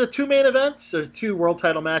 And in the 2 main events, there are 2 world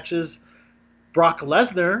title matches. Brock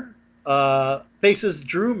Lesnar faces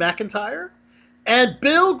Drew McIntyre, and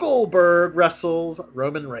Bill Goldberg wrestles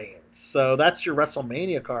Roman Reigns. So that's your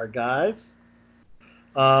WrestleMania card, guys.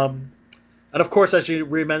 And of course, as you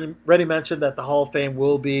already mentioned, that the Hall of Fame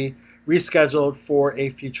will be rescheduled for a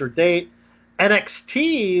future date.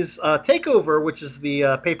 NXT's Takeover, which is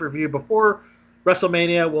the pay-per-view before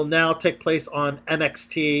WrestleMania, will now take place on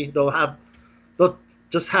NXT. They'll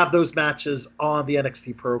just have those matches on the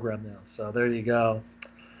NXT program now. So there you go.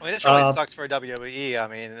 I mean, this really sucks for WWE. I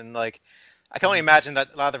mean, and like, I can only imagine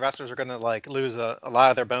that a lot of the wrestlers are going to like lose a lot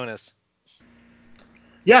of their bonus.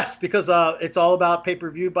 Yes, because it's all about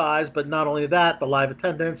pay-per-view buys, but not only that, the live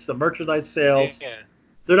attendance, the merchandise sales. Yeah.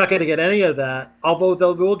 They're not going to get any of that, although they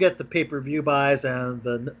will get the pay-per-view buys and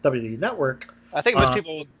the WWE Network. I think most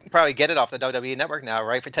people probably get it off the WWE Network now,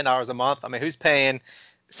 right? For $10 a month. I mean, who's paying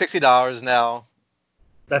 $60 now?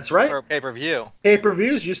 That's right. For pay-per-view.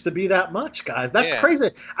 Pay-per-views used to be that much, guys. That's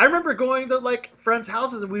crazy. I remember going to like friends'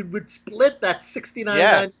 houses and we would split that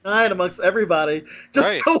 $69.99 amongst everybody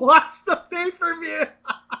just to watch the pay-per-view.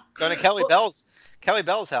 Going to Kelly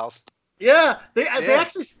Bell's house. Yeah, they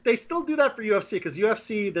actually still do that for UFC because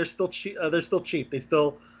UFC they're still cheap. They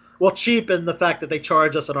still cheap in the fact that they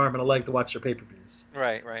charge us an arm and a leg to watch their pay-per-views.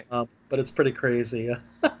 Right. But it's pretty crazy.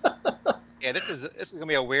 Yeah, this is gonna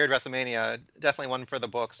be a weird WrestleMania. Definitely one for the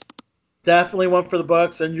books. Definitely one for the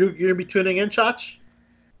books. And you're gonna be tuning in, Chach?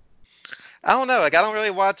 I don't know. Like, I don't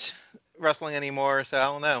really watch wrestling anymore, so I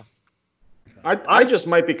don't know. I just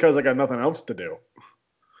might because I got nothing else to do.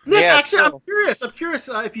 Nick, actually, I'm curious.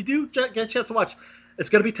 If you do get a chance to watch, it's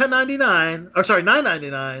gonna be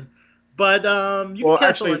 $9.99. But you can cancel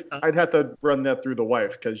actually, I'd have to run that through the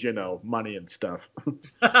wife because money and stuff.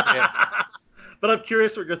 But I'm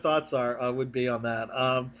curious what your thoughts would be on that.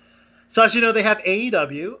 So as you know, they have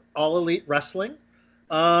AEW, All Elite Wrestling,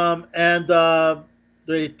 and the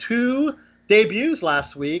two debuts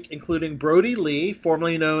last week, including Brody Lee,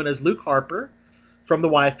 formerly known as Luke Harper, from the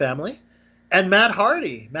Y family, and Matt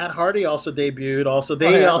Hardy. Matt Hardy also debuted.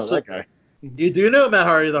 That guy. You do know Matt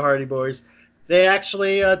Hardy, the Hardy Boys. They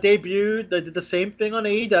actually debuted. They did the same thing on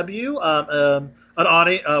AEW,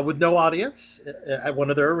 with no audience at one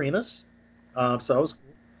of their arenas. So that was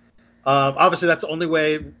cool. Obviously, that's the only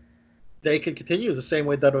way they can continue, the same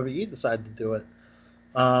way WWE decided to do it.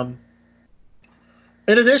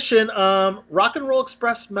 In addition, Rock and Roll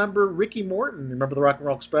Express member Ricky Morton, remember the Rock and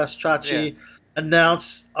Roll Express, Chachi,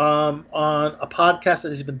 announced on a podcast that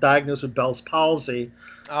he's been diagnosed with Bell's palsy.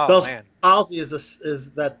 Oh, Bell's man. palsy is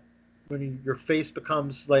that when your face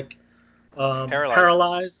becomes like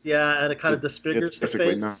paralyzed, and it kind of disfigures the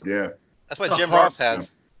face. That's what Jim Ross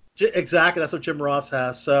has. Exactly, that's what Jim Ross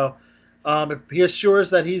has. So he assures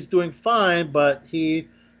that he's doing fine, but he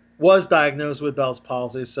was diagnosed with Bell's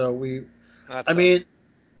palsy. So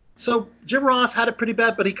so Jim Ross had it pretty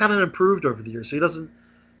bad, but he kind of improved over the years. So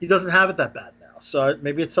he doesn't have it that bad now. So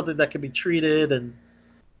maybe it's something that can be treated. And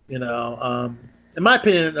in my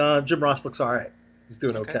opinion, Jim Ross looks all right. He's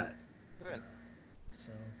doing okay. Good.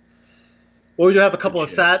 So, well, we do have a couple of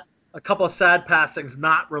sad passings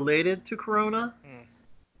not related to Corona.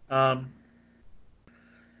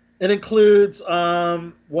 It includes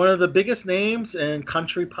one of the biggest names in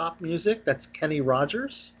country pop music. That's Kenny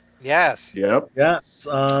Rogers. Yes. Yep. Yes.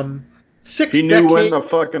 He knew when to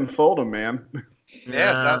fucking fold him, man.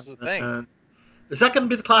 Yes, that's the thing. Is that going to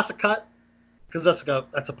be the classic cut? Because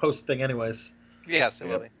that's a post thing, anyways. Yes, it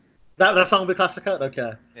will be. That song will be classic cut.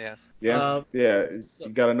 Okay. Yes. Yeah. You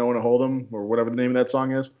got to know when to hold him, or whatever the name of that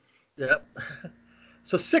song is. Yep.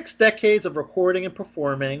 So 6 decades of recording and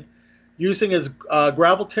performing, using his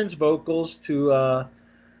gravel-tinged vocals to,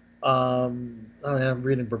 I'm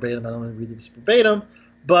reading verbatim. I don't want to read this verbatim.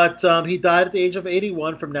 But he died at the age of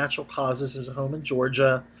 81 from natural causes in his home in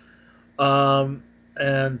Georgia. And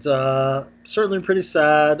certainly pretty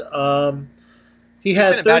sad. He's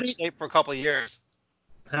been in bad shape for a couple of years.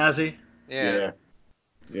 Has he? Yeah.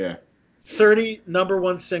 30 number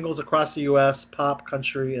one singles across the U.S., pop,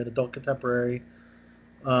 country, and adult contemporary.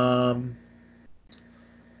 He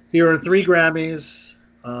earned 3 Grammys,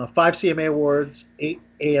 5 CMA Awards, 8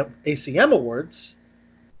 ACM Awards,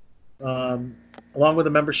 along with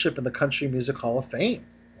a membership in the Country Music Hall of Fame.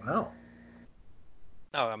 Wow.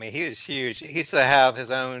 Oh, I mean, he was huge. He used to have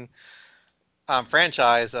his own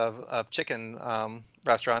franchise of chicken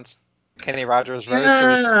restaurants, Kenny Rogers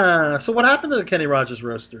Roasters. Yeah. So what happened to the Kenny Rogers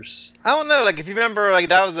Roasters? I don't know. Like, if you remember, like,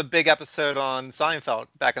 that was a big episode on Seinfeld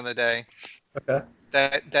back in the day. Okay.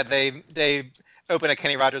 That they opened a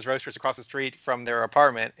Kenny Rogers Roasters across the street from their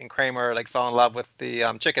apartment, and Kramer fell in love with the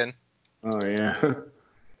chicken. Oh yeah.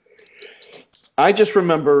 I just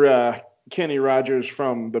remember Kenny Rogers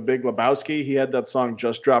from The Big Lebowski. He had that song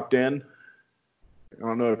 "Just Dropped In." I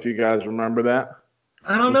don't know if you guys remember that.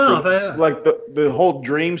 I don't know. Like the whole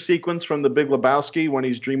dream sequence from The Big Lebowski when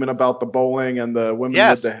he's dreaming about the bowling and the women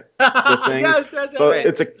with the things.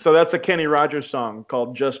 Yes, so that's a Kenny Rogers song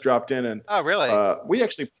called "Just Dropped In," and oh really? We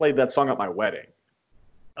actually played that song at my wedding.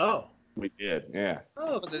 Oh. We did, yeah.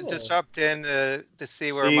 Oh, Was cool. it just dropped in to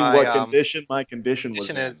see where what condition my condition was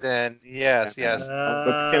is in? Yes, yes.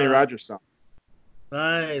 That's a Kenny Rogers song.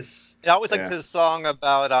 Nice. I always liked his song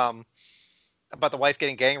about the wife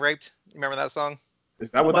getting gang raped. You remember that song?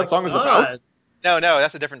 Is that what that song is about? No,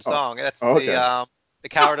 that's a different song. That's the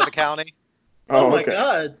Coward of the County. Oh my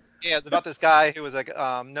God. Yeah, it's about this guy who was like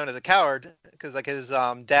known as a coward because like his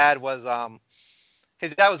dad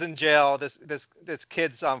was in jail. This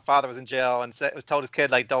kid's father was in jail and was told his kid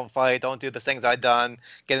like don't fight, don't do the things I'd done,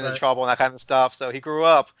 get into trouble and that kind of stuff. So he grew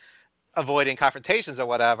up avoiding confrontations or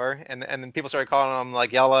whatever, and then people started calling him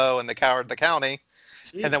like Yellow and the Coward of the County.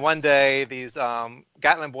 Jeez. And then one day these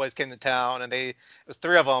Gatlin boys came to town and it was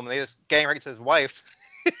three of them. And they just gang raped his wife.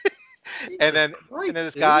 and then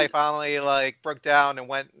this guy finally like broke down and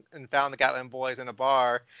went and found the Gatlin boys in a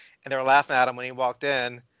bar, and they were laughing at him when he walked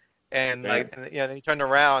in. And then he turned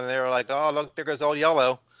around and they were like, "Oh, look, there goes old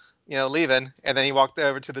Yellow, leaving." And then he walked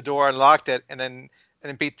over to the door and locked it, and then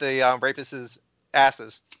beat the rapists'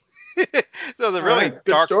 asses. So it's a really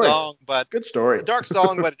dark song, but good story. A dark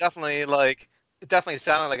song, but it definitely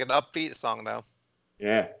sounded like an upbeat song though.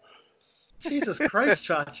 Yeah. Jesus Christ,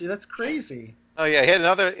 Chachi, that's crazy. Oh yeah, he had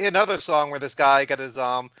another song where this guy got his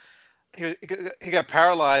he got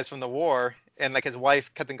paralyzed from the war, and like his wife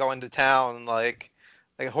kept him going to town like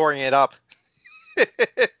whoring it up.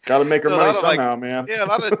 Gotta make her money somehow, man. Yeah, a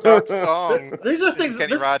lot of dark songs. These are things.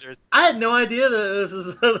 Kenny Rogers. I had no idea that this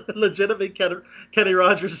is a legitimate Kenny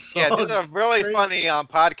Rogers song. Yeah, this is a really funny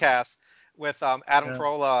podcast with Adam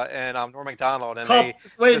Carolla and Norm Macdonald, and not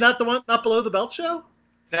Not Below the Belt show.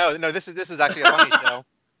 No, this is actually a funny show.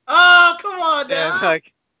 Oh, come on, now.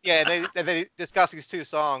 And they discuss these two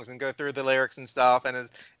songs and go through the lyrics and stuff, and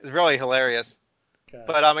it's really hilarious. Okay.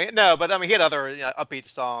 But he had other upbeat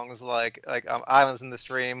songs like "Islands in the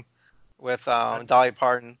Stream" with Dolly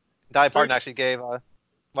Parton. Dolly Parton actually gave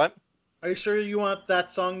what? Are you sure you want that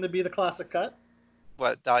song to be the classic cut?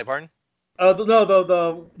 What, Dolly Parton? Oh no,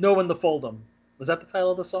 the "No One to Fold 'Em." Was that the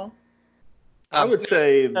title of the song? I would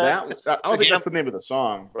say that. I don't think that's the name of the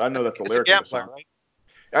song, but I know that's the lyric of the song. Right?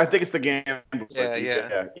 I think it's the Gambler.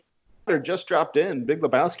 Yeah. They're just dropped in. Big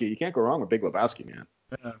Lebowski. You can't go wrong with Big Lebowski, man.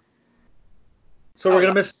 Yeah. So we're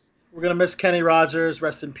gonna miss Kenny Rogers.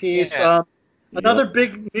 Rest in peace. Yeah. Another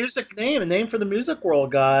big music name, a name for the music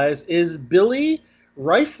world, guys, is Billy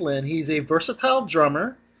Rieflin. He's a versatile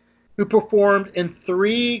drummer who performed in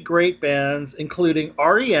 3 great bands, including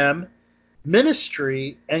REM,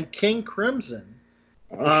 Ministry, and King Crimson.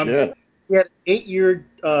 Oh shit! He had an 8-year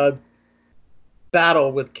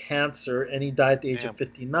battle with cancer, and he died at the age of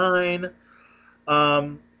 59.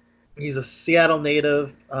 He's a Seattle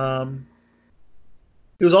native.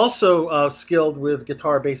 He was also skilled with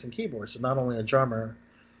guitar, bass, and keyboard, so not only a drummer.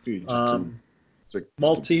 Dude, he's a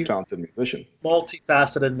talented musician.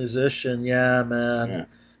 Multifaceted musician, yeah, man.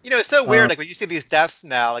 Yeah. It's so weird. Like when you see these deaths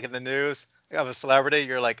now, like in the news of a celebrity,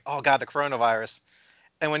 you're like, oh god, the coronavirus.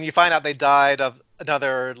 And when you find out they died of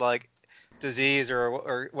another like disease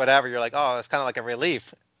or whatever, you're like, oh, it's kind of like a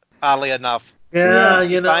relief. Oddly enough. Yeah,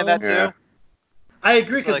 you find that too. I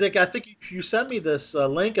agree, because I think you sent me this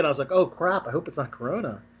link, and I was like, "Oh crap! I hope it's not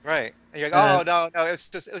Corona." Right. And you're like, "Oh no, it was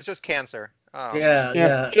just cancer." Oh.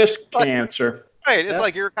 Yeah, just cancer. Right. It's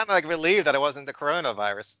like you're kind of like relieved that it wasn't the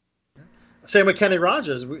coronavirus. Same with Kenny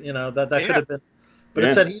Rogers. That could have been, but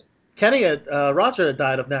it said Roger had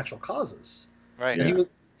died of natural causes. Right. And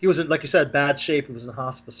he was in, like you said, bad shape. He was in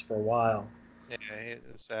hospice for a while. Yeah, it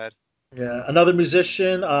was sad. Yeah. Another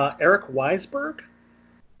musician, Eric Weisberg.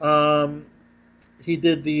 He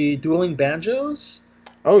did the Dueling Banjos.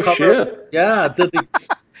 Oh, shit. Yeah, did the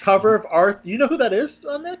cover of Art. You know who that is,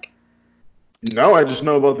 Nick? No, I just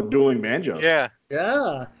know about the Dueling Banjos. Yeah.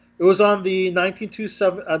 Yeah. It was on the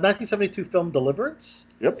 1972 film Deliverance.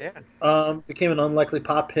 Yep. Yeah. Became an unlikely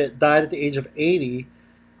pop hit. Died at the age of 80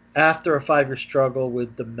 after a 5-year struggle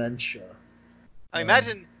with dementia.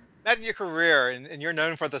 Imagine your career, and you're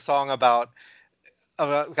known for the song about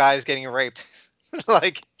guys getting raped.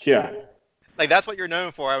 Yeah. Like that's what you're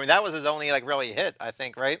known for. I mean, that was his only really hit, I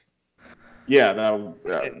think, right? Yeah, that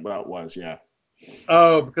was, yeah.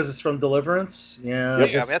 Oh, because it's from Deliverance? Yeah.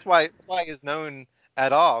 Yep. Yeah, I mean, that's why he's known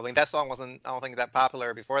at all. I mean, that song wasn't, I don't think, that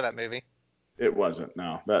popular before that movie. It wasn't,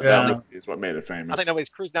 no. That is what made it famous. I think nobody's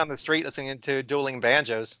cruising down the street listening to Dueling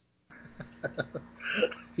Banjos.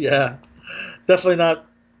 Yeah. Definitely not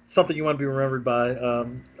something you want to be remembered by.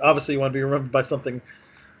 Obviously, you want to be remembered by something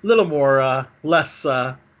a little more less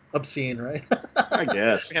obscene, right? I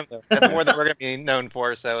guess. That's more than we're going to be known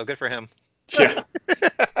for, so good for him. Yeah.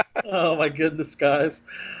 Oh my goodness, guys.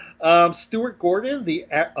 Stuart Gordon, the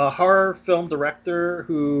horror film director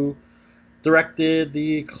who directed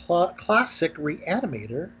the classic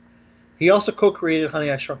Reanimator. He also co-created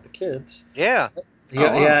Honey, I Shrunk the Kids. Yeah.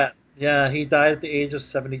 Yeah. He died at the age of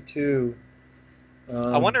 72.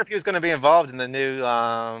 I wonder if he was going to be involved in the new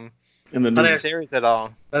series at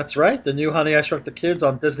all. That's right, the new Honey, I Shrunk the Kids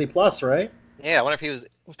on Disney Plus, right? Yeah, I wonder if he was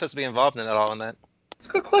supposed to be involved in it all in that. It's a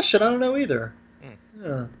good question. I don't know either.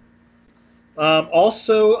 Yeah.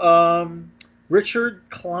 Also, Richard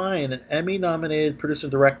Klein, an Emmy-nominated producer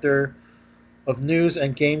and director of news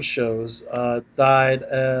and game shows, died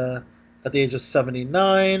at the age of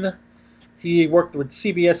 79. He worked with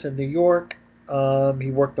CBS in New York.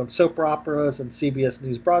 He worked on soap operas and CBS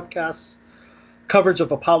News broadcasts, coverage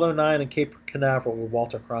of Apollo 9 and Cape Canaveral with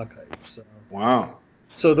Walter Cronkite. So, wow.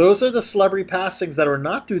 So those are the celebrity passings that are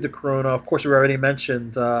not due to Corona. Of course, we already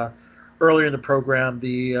mentioned earlier in the program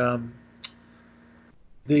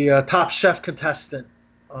the Top Chef contestant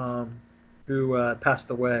who passed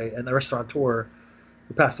away, and the restaurateur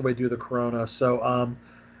who passed away due to Corona. So,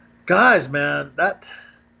 guys, man, that's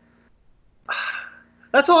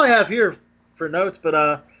all I have here for notes.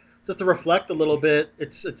 But just to reflect a little bit,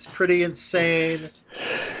 it's pretty insane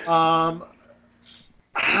how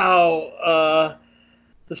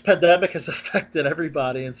this pandemic has affected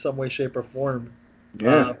everybody in some way, shape, or form.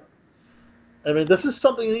 Yeah. I mean, this is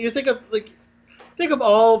something you think of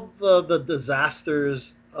all the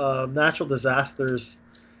disasters, natural disasters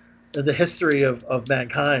in the history of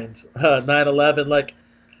mankind. 9/11,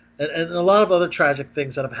 and a lot of other tragic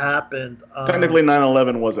things that have happened. Technically,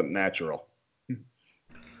 9/11 wasn't natural.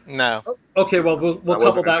 No. Okay, well, we'll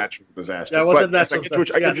couple that. Natural disaster. Yeah, it wasn't natural. I get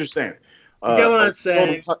what you're saying. You get what I'm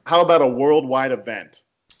saying? How about a worldwide event?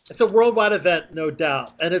 It's a worldwide event, no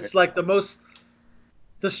doubt, and it's like the most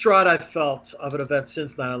distraught I've felt of an event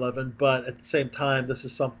since 9/11. But at the same time, this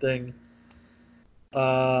is something.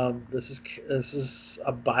 This is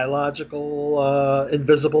a biological,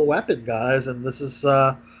 invisible weapon, guys, and this is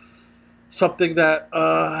something that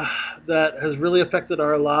has really affected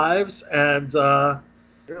our lives, and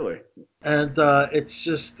really, and it's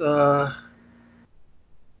just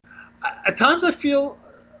at times I feel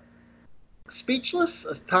speechless.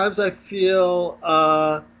 At times I feel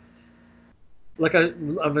like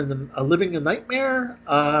I'm living a nightmare.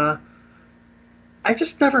 I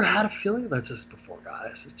just never had a feeling like this before,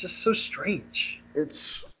 guys. It's just so strange.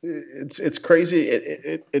 It's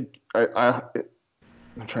crazy. I'm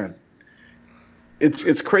trying.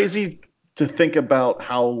 It's crazy to think about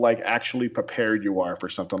how actually prepared you are for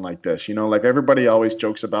something like this. Everybody always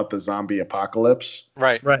jokes about the zombie apocalypse.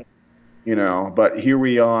 Right. But here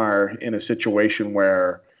we are in a situation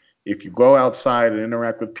where if you go outside and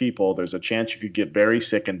interact with people, there's a chance you could get very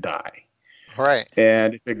sick and die. Right.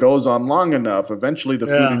 And if it goes on long enough, eventually the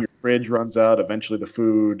food in your fridge runs out. Eventually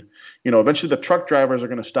the truck drivers are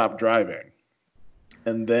going to stop driving.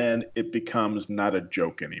 And then it becomes not a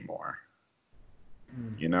joke anymore.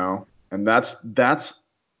 And that's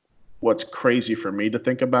what's crazy for me to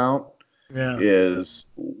think about. Is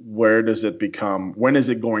when is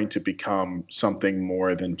it going to become something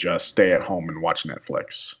more than just stay at home and watch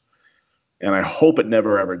Netflix? And I hope it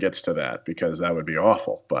never ever gets to that, because that would be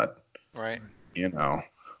awful. But right.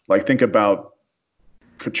 Think about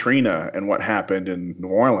Katrina and what happened in New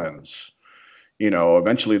Orleans.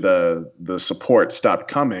 Eventually the support stopped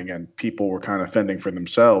coming and people were kind of fending for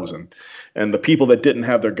themselves, and the people that didn't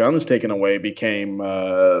have their guns taken away became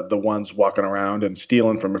the ones walking around and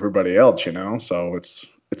stealing from everybody else, So it's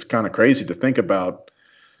kind of crazy to think about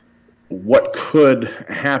what could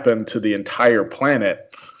happen to the entire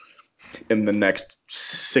planet in the next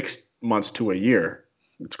 6 months to a year.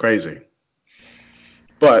 It's crazy.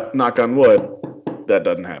 But knock on wood, that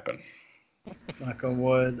doesn't happen. Knock on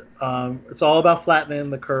wood. It's all about flattening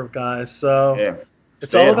the curve, guys. So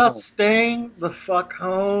it's all about staying the fuck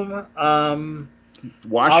home.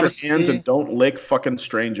 Wash your hands and don't lick fucking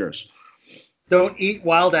strangers. Don't eat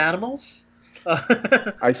wild animals.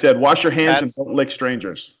 I said wash your hands and don't lick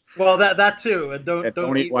strangers. Well, that too, and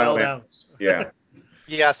don't eat wild animals. Yeah.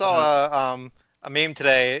 Yeah, I saw a meme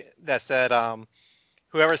today that said,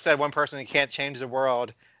 whoever said one person can't change the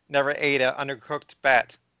world never ate an undercooked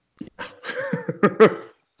bat.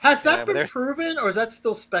 Has that been proven, or is that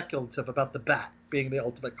still speculative about the bat being the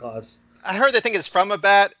ultimate cause? I heard they think it's from a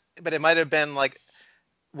bat, but it might have been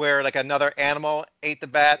where another animal ate the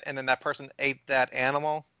bat and then that person ate that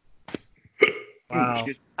animal. Wow.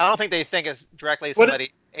 I don't think they think it's directly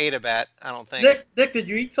somebody ate a bat. I don't think. Nick, did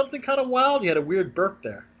you eat something kind of wild? You had a weird burp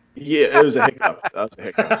there. Yeah, it was a hiccup. That was a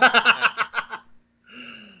hiccup.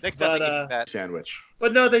 Nick's definitely eating a bat. Sandwich.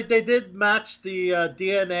 But no, they did match the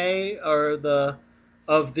DNA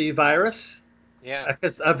of the virus. Yeah.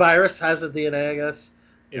 Because a virus has a DNA, I guess.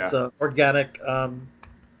 It's Yeah. a organic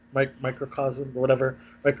microcosm or whatever,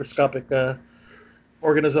 microscopic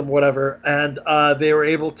organism, whatever. And they were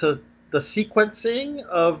able to, the sequencing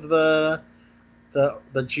of the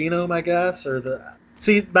genome, I guess, or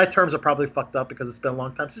see, my terms are probably fucked up because it's been a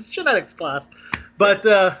long time since genetics class. But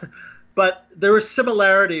there was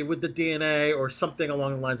similarity with the DNA or something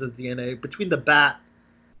along the lines of the DNA between the bat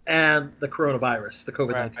and the coronavirus, the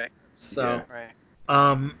COVID-19. Right. So, right.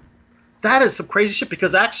 That is some crazy shit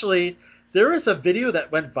because actually there is a video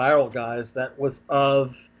that went viral, guys, that was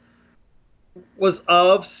of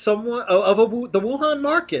someone the Wuhan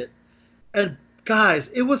market, and guys,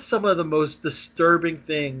 it was some of the most disturbing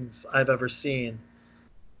things I've ever seen.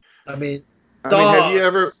 I mean, have you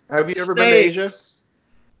ever been to Asia?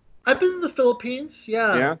 I've been in the Philippines,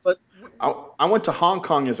 yeah. But I went to Hong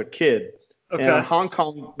Kong as a kid. Okay. And Hong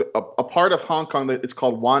Kong, a part of Hong Kong, it's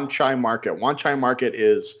called Wan Chai Market. Wan Chai Market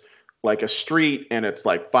is like a street, and it's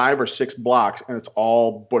like 5 or 6 blocks, and it's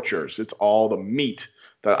all butchers. It's all the meat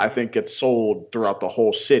that I think gets sold throughout the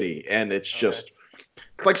whole city, and it's just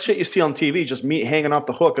like shit you see on TV, just meat hanging off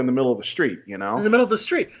the hook in the middle of the street, you know? In the middle of the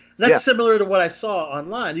street. That's similar to what I saw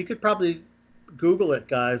online. You could probably Google it,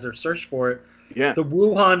 guys, or search for it. Yeah. The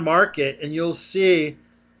Wuhan market, and you'll see,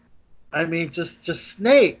 I mean, just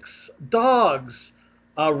snakes, dogs,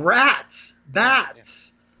 rats,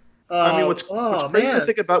 bats. I mean, what's crazy to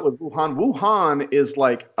think about with Wuhan is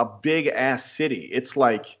like a big ass city. It's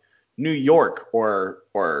like New York or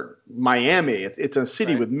Miami. It's a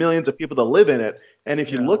city with millions of people that live in it. And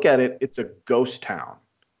if you look at it, it's a ghost town.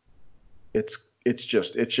 It's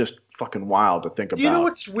just fucking wild to think about. Do you know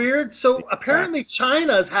what's weird? So apparently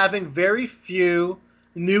China is having very few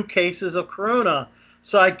new cases of corona.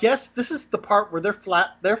 So I guess this is the part where they're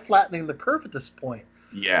flattening the curve at this point.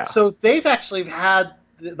 Yeah. So they've actually had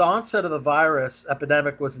the onset of the virus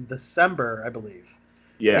epidemic was in December, I believe.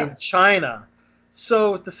 Yeah. In China.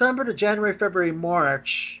 So December to January, February,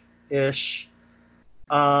 March-ish.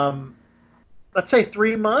 Let's say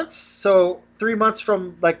 3 months. So 3 months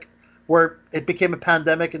from like where it became a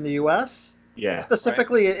pandemic in the U.S. Yeah.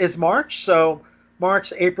 Specifically is March. So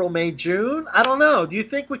March, April, May, June. I don't know. Do you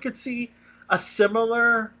think we could see a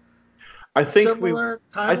similar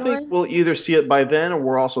timeline? We'll either see it by then or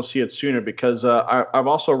we'll also see it sooner because I've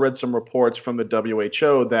also read some reports from the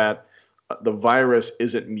WHO that the virus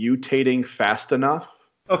isn't mutating fast enough.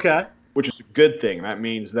 Okay. Which is a good thing. That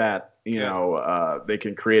means that, they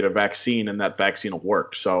can create a vaccine and that vaccine will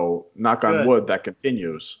work. So knock on wood, that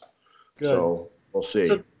continues. Good. So we'll see.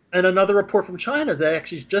 And another report from China, they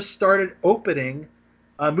actually just started opening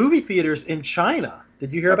movie theaters in China.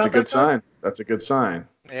 Did you hear about that? That's a good sign. That's a good sign.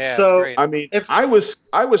 Yeah, so, great. I mean, I was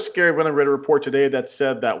scared when I read a report today that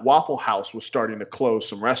said that Waffle House was starting to close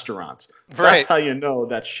some restaurants. Right. That's how you know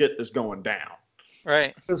that shit is going down.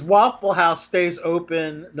 Right. Because Waffle House stays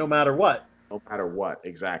open no matter what. No matter what,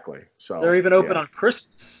 exactly. So they're even open on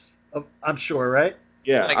Christmas, I'm sure, right?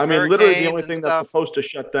 Yeah, like I mean, literally the only and thing stuff. that's supposed to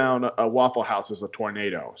shut down a Waffle House is a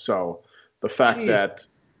tornado. So the fact that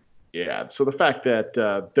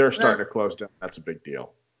they're starting to close down, that's a big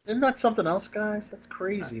deal. Isn't that something else, guys? That's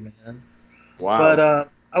crazy, man. Wow. But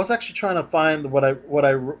I was actually trying to find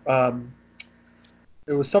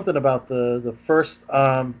it was something about the first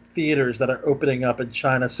theaters that are opening up in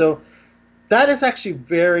China. So that is actually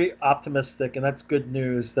very optimistic, and that's good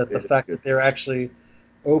news that the fact that they're actually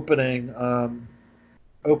opening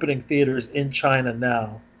theaters in China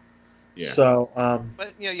now. Yeah. So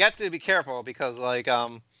but you have to be careful because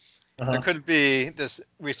there could be this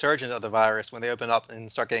resurgence of the virus when they open up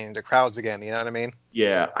and start getting into crowds again. You know what I mean?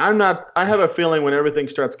 Yeah, I have a feeling when everything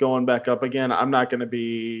starts going back up again, I'm not going to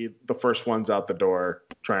be the first ones out the door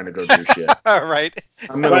trying to go do shit. Right.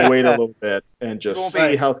 I'm going to wait a little bit and just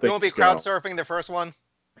see how things go. You won't be crowd surfing the first one?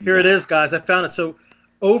 Here it is, guys. I found it. So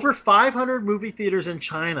over 500 movie theaters in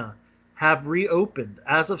China have reopened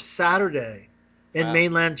as of Saturday in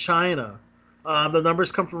mainland China. The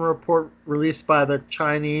numbers come from a report released by the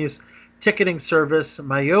Chinese ticketing service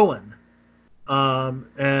Maoyan.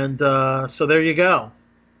 So there you go.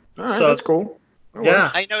 All right, that's cool.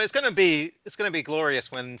 Yeah. I know it's gonna be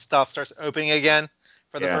glorious when stuff starts opening again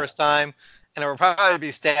for the first time. And it will probably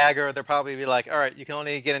be staggered. They'll probably be like, all right, you can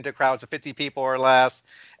only get into crowds of 50 people or less.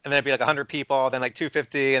 And then it'd be like 100 people, then like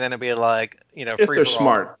 250, and then it'd be like, if they're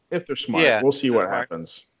smart. If they're smart. Yeah, we'll see what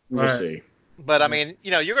happens. We'll see. But I mean,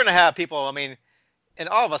 you're going to have people. I mean, and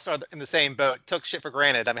all of us are in the same boat. Took shit for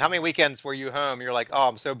granted. I mean, how many weekends were you home? You're like, oh,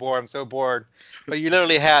 I'm so bored. I'm so bored. But you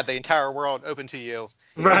literally had the entire world open to you.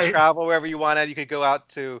 You could travel wherever you wanted. You could go out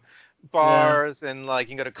to bars and like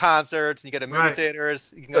you can go to concerts. And you go to movie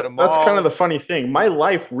theaters. You can go to malls. That's kind of the funny thing. My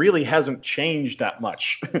life really hasn't changed that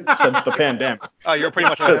much since the pandemic. Oh, you're pretty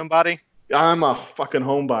much a homebody? I'm a fucking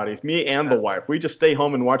homebody. It's me and the wife. We just stay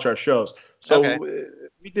home and watch our shows. So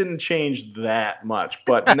we didn't change that much.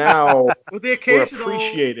 But now with the occasional, we're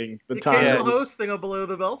appreciating the time. Occasional hosting a Below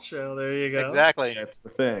the Belt show. There you go. Exactly. That's the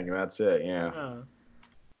thing. That's it. Yeah.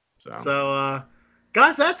 So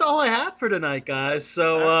guys, that's all I have for tonight, guys.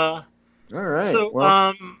 So all right.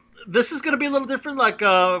 So this is going to be a little different. Like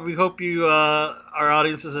we hope you, our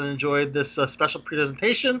audiences, have enjoyed this special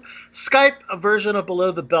presentation. Skype a version of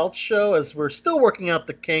Below the Belt show, as we're still working out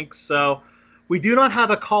the kinks. So we do not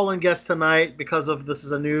have a call-in guest tonight because of this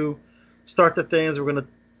is a new start to things. We're going to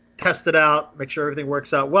test it out, make sure everything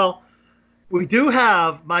works out well. We do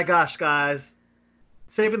have, my gosh, guys,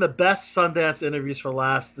 saving the best Sundance interviews for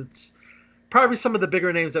last. It's probably some of the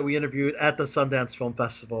bigger names that we interviewed at the Sundance Film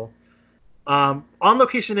Festival.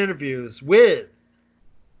 On-location interviews with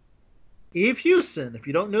Eve Hewson. If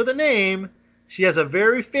you don't know the name, she has a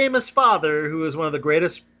very famous father who is one of the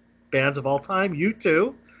greatest bands of all time,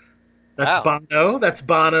 U2. That's Bono. That's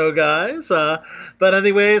Bono, guys. But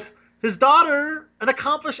anyways, his daughter, an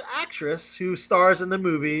accomplished actress who stars in the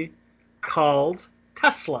movie called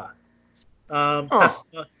Tesla.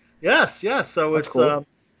 Tesla. Yes. So that's cool.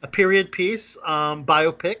 A period piece,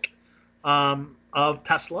 biopic of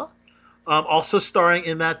Tesla. Also starring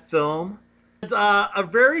in that film. And, a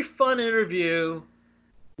very fun interview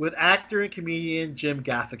with actor and comedian Jim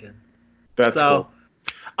Gaffigan. That's cool.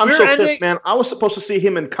 I'm so pissed, man. I was supposed to see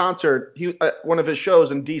him in concert. One of his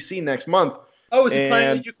shows in D.C. next month. Oh, is he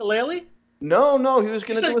playing the ukulele? No, he was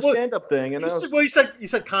going to do a stand-up thing. And you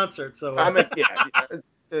said concert, so. I mean, yeah. I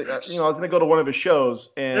was going to go to one of his shows.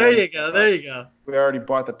 And, there you go. We already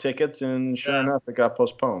bought the tickets, and sure enough, it got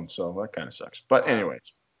postponed. So that kind of sucks. But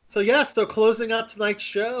anyways. So closing out tonight's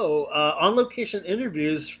show, on-location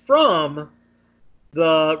interviews from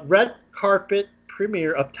the red carpet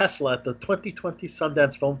premiere of Tesla at the 2020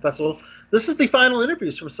 Sundance Film Festival. This is the final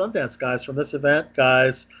interviews from Sundance, guys, from this event,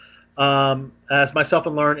 guys. As myself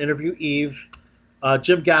and Lauren interview Eve,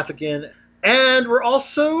 Jim Gaffigan, and we're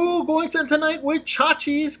also going to end tonight with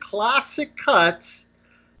Chachi's Classic Cuts.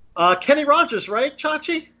 Kenny Rogers, right,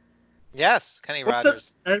 Chachi? Yes, Kenny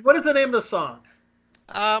Rogers. And what is the name of the song?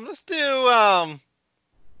 Let's do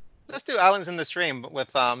Islands in the Stream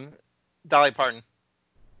with Dolly Parton.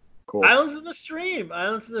 Cool. Islands in the Stream.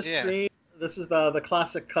 Stream. This is the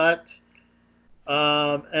classic cut.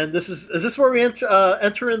 And is this where we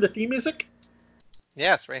enter in the theme music?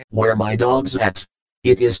 Yes, right here. Where my dog's at.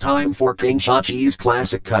 It is time for King Chachi's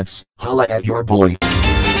Classic Cuts. Holla at your boy.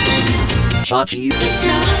 Chachi.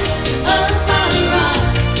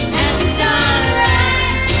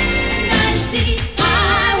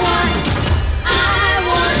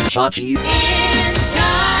 Chachi.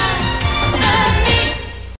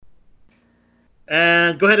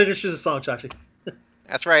 And go ahead and introduce the song, Chachi.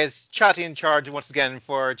 That's right. It's Chachi in charge once again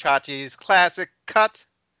for Chachi's Classic Cut.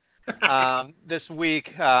 This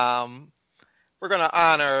week, we're going to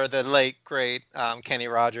honor the late, great Kenny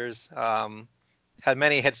Rogers. Had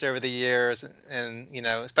many hits over the years, and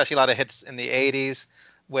especially a lot of hits in the '80s,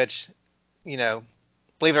 which,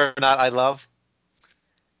 believe it or not, I love.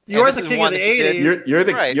 You are the king of the '80s.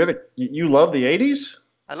 You love the '80s?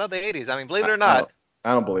 I love the '80s. I mean, believe it or not.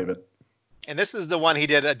 I don't believe it. And this is the one he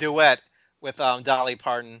did a duet with Dolly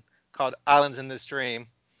Parton called "Islands in the Stream,"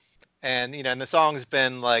 and and the song's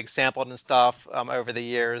been like sampled and stuff over the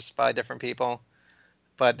years by different people,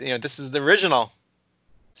 but this is the original.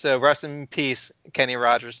 So rest in peace, Kenny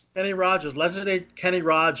Rogers. Kenny Rogers, legendary Kenny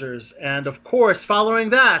Rogers, and of course, following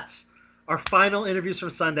that, our final interviews from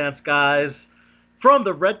Sundance, guys, from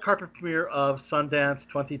the red carpet premiere of Sundance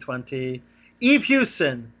 2020, Eve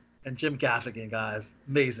Hewson and Jim Gaffigan, guys,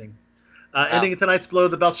 amazing. Ending tonight's Below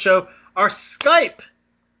the Belt show, our Skype,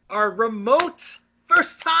 our remote,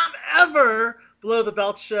 first time ever Below the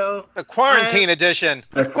Belt show. The quarantine edition.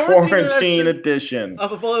 The quarantine edition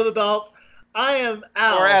of a Below the Belt. I am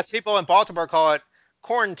Al. Or as people in Baltimore call it,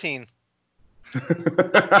 quarantine.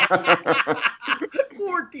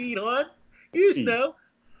 Quarantine, huh? You know.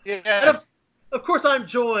 Yes. Of course, I'm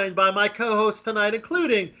joined by my co-hosts tonight,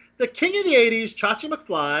 including the king of the 80s, Chachi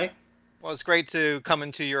McFly. Well, it's great to come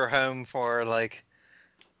into your home for an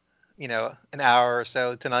hour or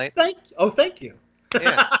so tonight. Thank you.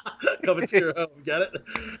 Yeah. Coming to your home, get it?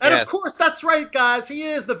 And of course, that's right, guys. He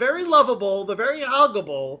is the very lovable, the very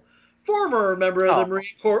huggable former member of the Marine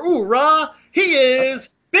Corps. Ooh, rah! He is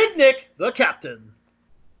Big Nick, the captain.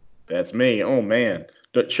 That's me. Oh, man.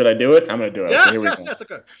 Should I do it? I'm going to do it. Yes,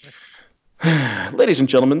 okay. Ladies and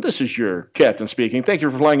gentlemen, this is your captain speaking. Thank you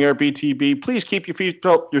for flying Air BTB. Please keep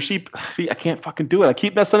your seat. See, I can't fucking do it. I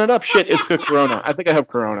keep messing it up. Shit, it's the corona. I think I have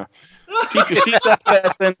corona. Keep your seatbelt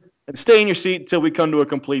fastened and stay in your seat until we come to a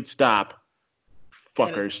complete stop.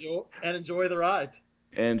 Fuckers. And enjoy the ride.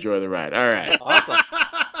 Enjoy the ride. All right. Awesome.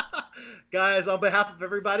 Guys, on behalf of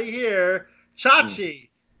everybody here, Chachi,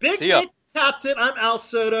 Big Nick Captain, I'm Al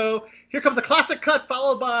Soto. Here comes a classic cut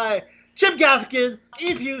followed by Jim Gaffigan,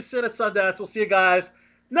 Eve Houston at Sundance. We'll see you guys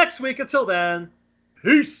next week. Until then,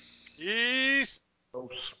 peace. Peace.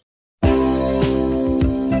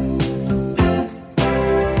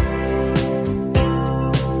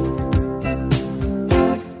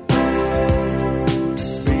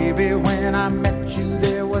 Baby, when I met you,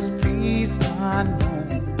 there was peace unknown.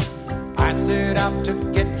 I set out to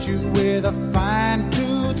get you with a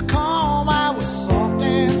fine-tooth comb. I was soft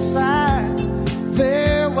inside.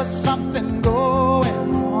 There was something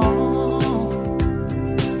going on.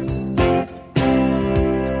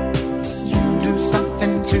 You do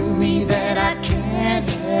something to me that I can't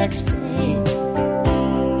explain.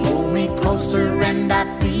 Hold me closer and I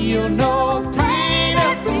feel no pain.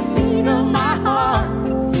 Every beat of my heart,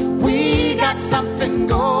 we got something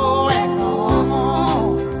going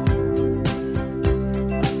on.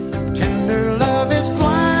 Tender love is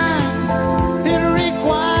blind. It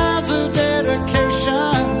requires a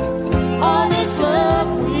dedication. All this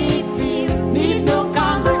love we feel needs no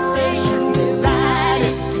conversation. We ride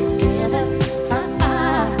it together,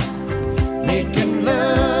 making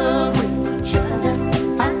love with each other.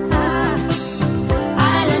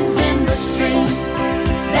 Islands in the stream,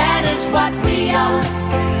 that is what we are.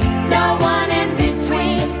 No one in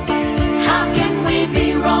between. How can we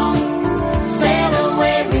be wrong? Sail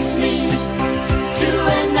away with me to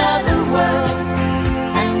another world,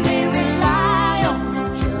 and we rely on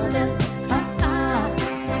each other.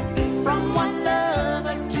 From one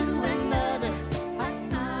lover to another.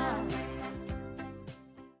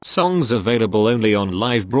 Songs available only on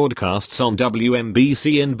live broadcasts on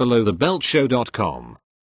WMBC and belowthebeltshow.com.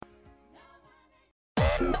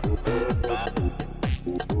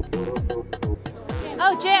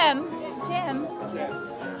 Oh, Jim.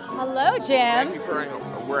 Hello, Jim. Thank you for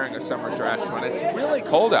wearing a summer dress when it's really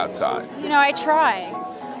cold outside. You know, I try.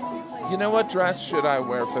 You know what dress should I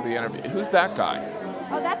wear for the interview? Who's that guy?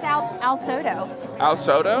 Oh, that's Al Soto. Al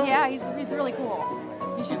Soto? Yeah, he's really cool.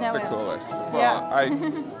 You should know him. He's the coolest. Well, Yeah. I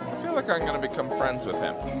feel like I'm going to become friends with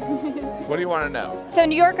him. What do you want to know? So,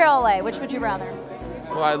 New York or LA, which would you rather?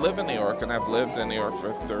 Well, I live in New York, and I've lived in New York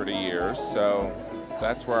for 30 years, so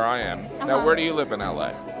that's where I am. Now, where do you live in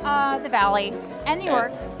LA? The Valley and New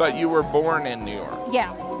York. But you were born in New York.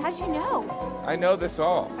 Yeah. How did you know? I know this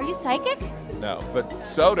all. Are you psychic? No, but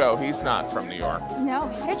Soto, he's not from New York. No.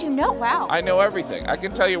 How did you know? Wow. I know everything. I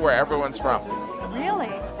can tell you where everyone's from. Really?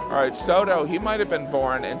 All right, Soto, he might have been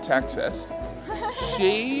born in Texas.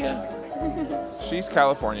 She's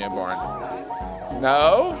California born.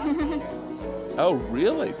 No? Oh,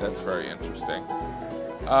 really? That's very interesting.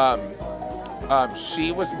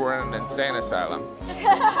 She was born in an insane asylum.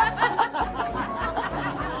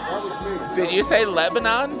 Did you say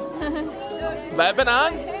Lebanon?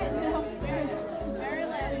 Lebanon?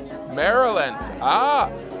 Maryland. Ah.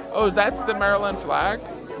 Oh, that's the Maryland flag?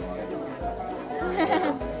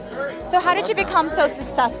 So how did you become so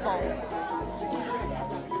successful?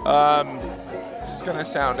 This is going to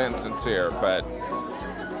sound insincere, but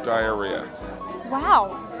diarrhea.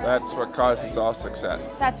 Wow. That's what causes all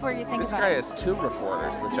success. That's where you think this about guy it. has 2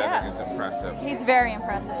 reporters, which I think is impressive. He's very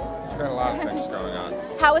impressive. He's got a lot of things going on.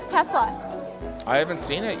 How is Tesla? I haven't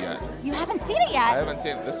seen it yet. You haven't seen it yet? I haven't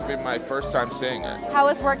seen it. This will be my first time seeing it. How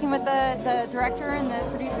is working with the director and the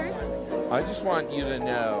producers? I just want you to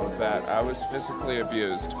know that I was physically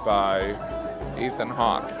abused by Ethan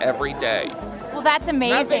Hawke every day. Well, that's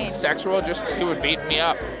amazing. Nothing sexual, just he would beat me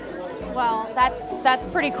up. Well, that's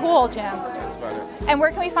pretty cool, Jim. That's about it. And where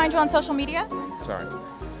can we find you on social media? Sorry.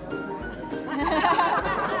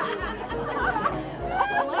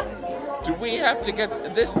 Do we have to get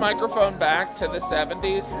this microphone back to the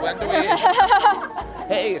 70s? When do we?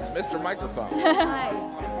 Hey, it's Mr. Microphone. Hi.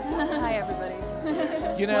 Hi, everybody.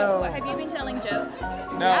 You know. Have you been telling jokes?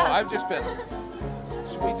 No, yeah. I've just been.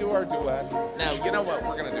 Should we do our duet? No, you know what?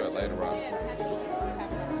 We're going to do it later on.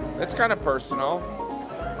 It's kind of personal.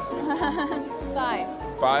 5.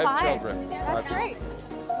 5 children. That's great.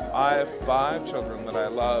 I have 5 children that I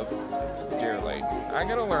love dearly. I'm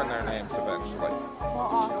going to learn their names eventually. Well,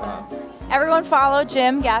 awesome. Everyone follow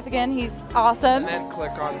Jim Gaffigan. He's awesome. And then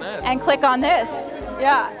click on this. And click on this.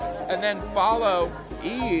 Yeah. And then follow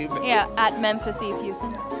Eve. Yeah, at Memphis Eve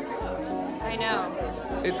Houston. I know.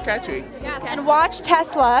 It's catchy. Yeah. And watch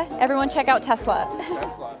Tesla. Everyone check out Tesla.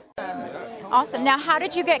 Tesla. Awesome. Now, how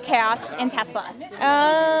did you get cast in Tesla?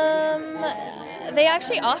 They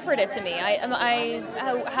actually offered it to me. I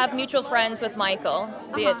have mutual friends with Michael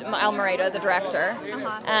Almereyda, the director,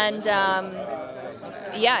 and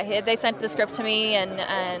they sent the script to me, and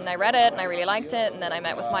I read it, and I really liked it, and then I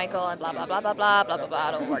met with Michael, and blah blah blah blah blah blah blah blah.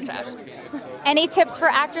 It all worked out. Any tips for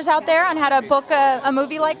actors out there on how to book a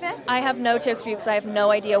movie like this? I have no tips for you because I have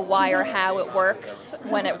no idea why or how it works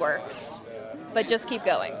when it works, but just keep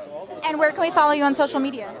going. And where can we follow you on social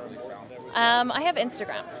media? I have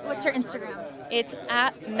Instagram. What's your Instagram? It's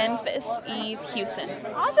at Memphis Eve Houston.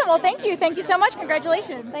 Awesome. Well, thank you. Thank you so much.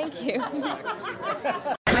 Congratulations. Thank you.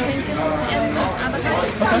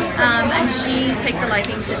 And she takes a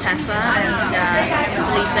liking to Tessa and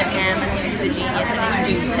believes in him and thinks he's a genius and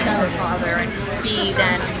introduces him to her father, and he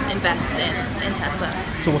then invests in Tessa.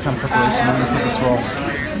 So what kind of preparation went into this role?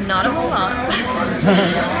 Not a whole lot.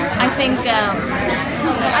 I think,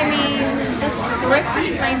 the script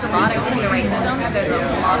explains a lot. I also narrate the film, so there's a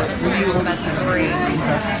lot of information about the story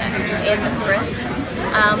in the script.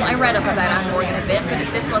 I read up about Anne Morgan a bit, but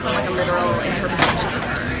this wasn't like a literal interpretation of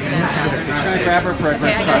her. Should I grab her for a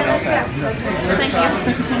quick shot?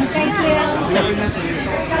 Thank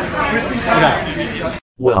you.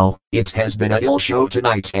 Well, it has been a ill show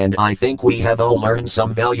tonight, and I think we have all learned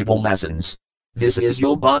some valuable lessons. This is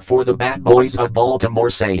your bot for the Bad Boys of Baltimore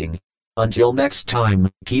saying, until next time,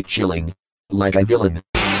 keep chilling. Like a villain.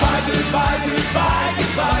 Goodbye, goodbye, goodbye,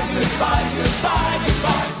 goodbye, goodbye, goodbye,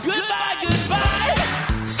 goodbye.